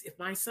 because if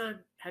my son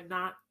had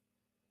not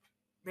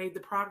made the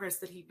progress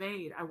that he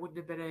made, I wouldn't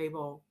have been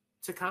able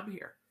to come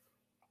here.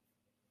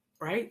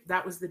 Right?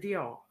 That was the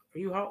deal.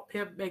 You help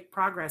him make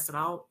progress and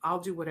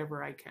I'll do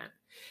whatever I can.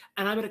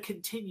 And I'm going to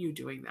continue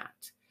doing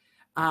that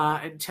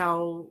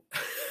until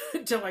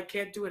I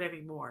can't do it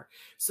anymore.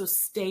 So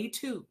stay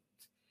tuned,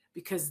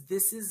 because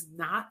this is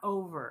not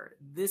over.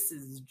 This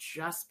is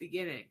just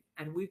beginning.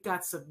 And we've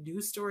got some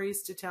new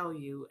stories to tell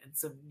you and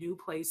some new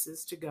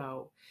places to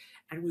go.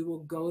 And we will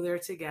go there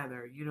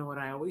together. You know what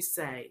I always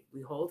say,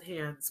 we hold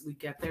hands, we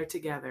get there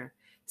together.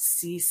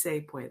 Si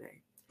se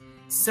puede.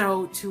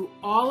 So to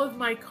all of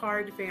my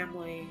CARD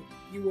family,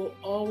 you will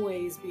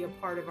always be a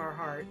part of our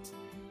heart.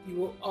 You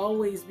will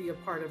always be a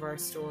part of our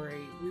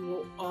story. We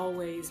will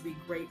always be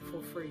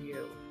grateful for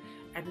you.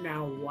 and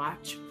now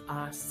watch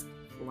us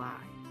fly.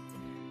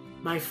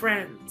 My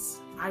friends,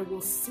 I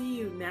will see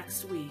you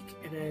next week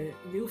in a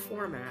new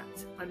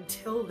format.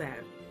 Until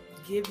then,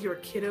 give your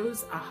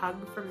kiddos a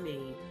hug from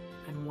me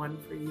and one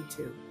for you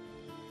too.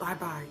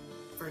 Bye-bye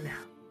for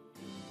now.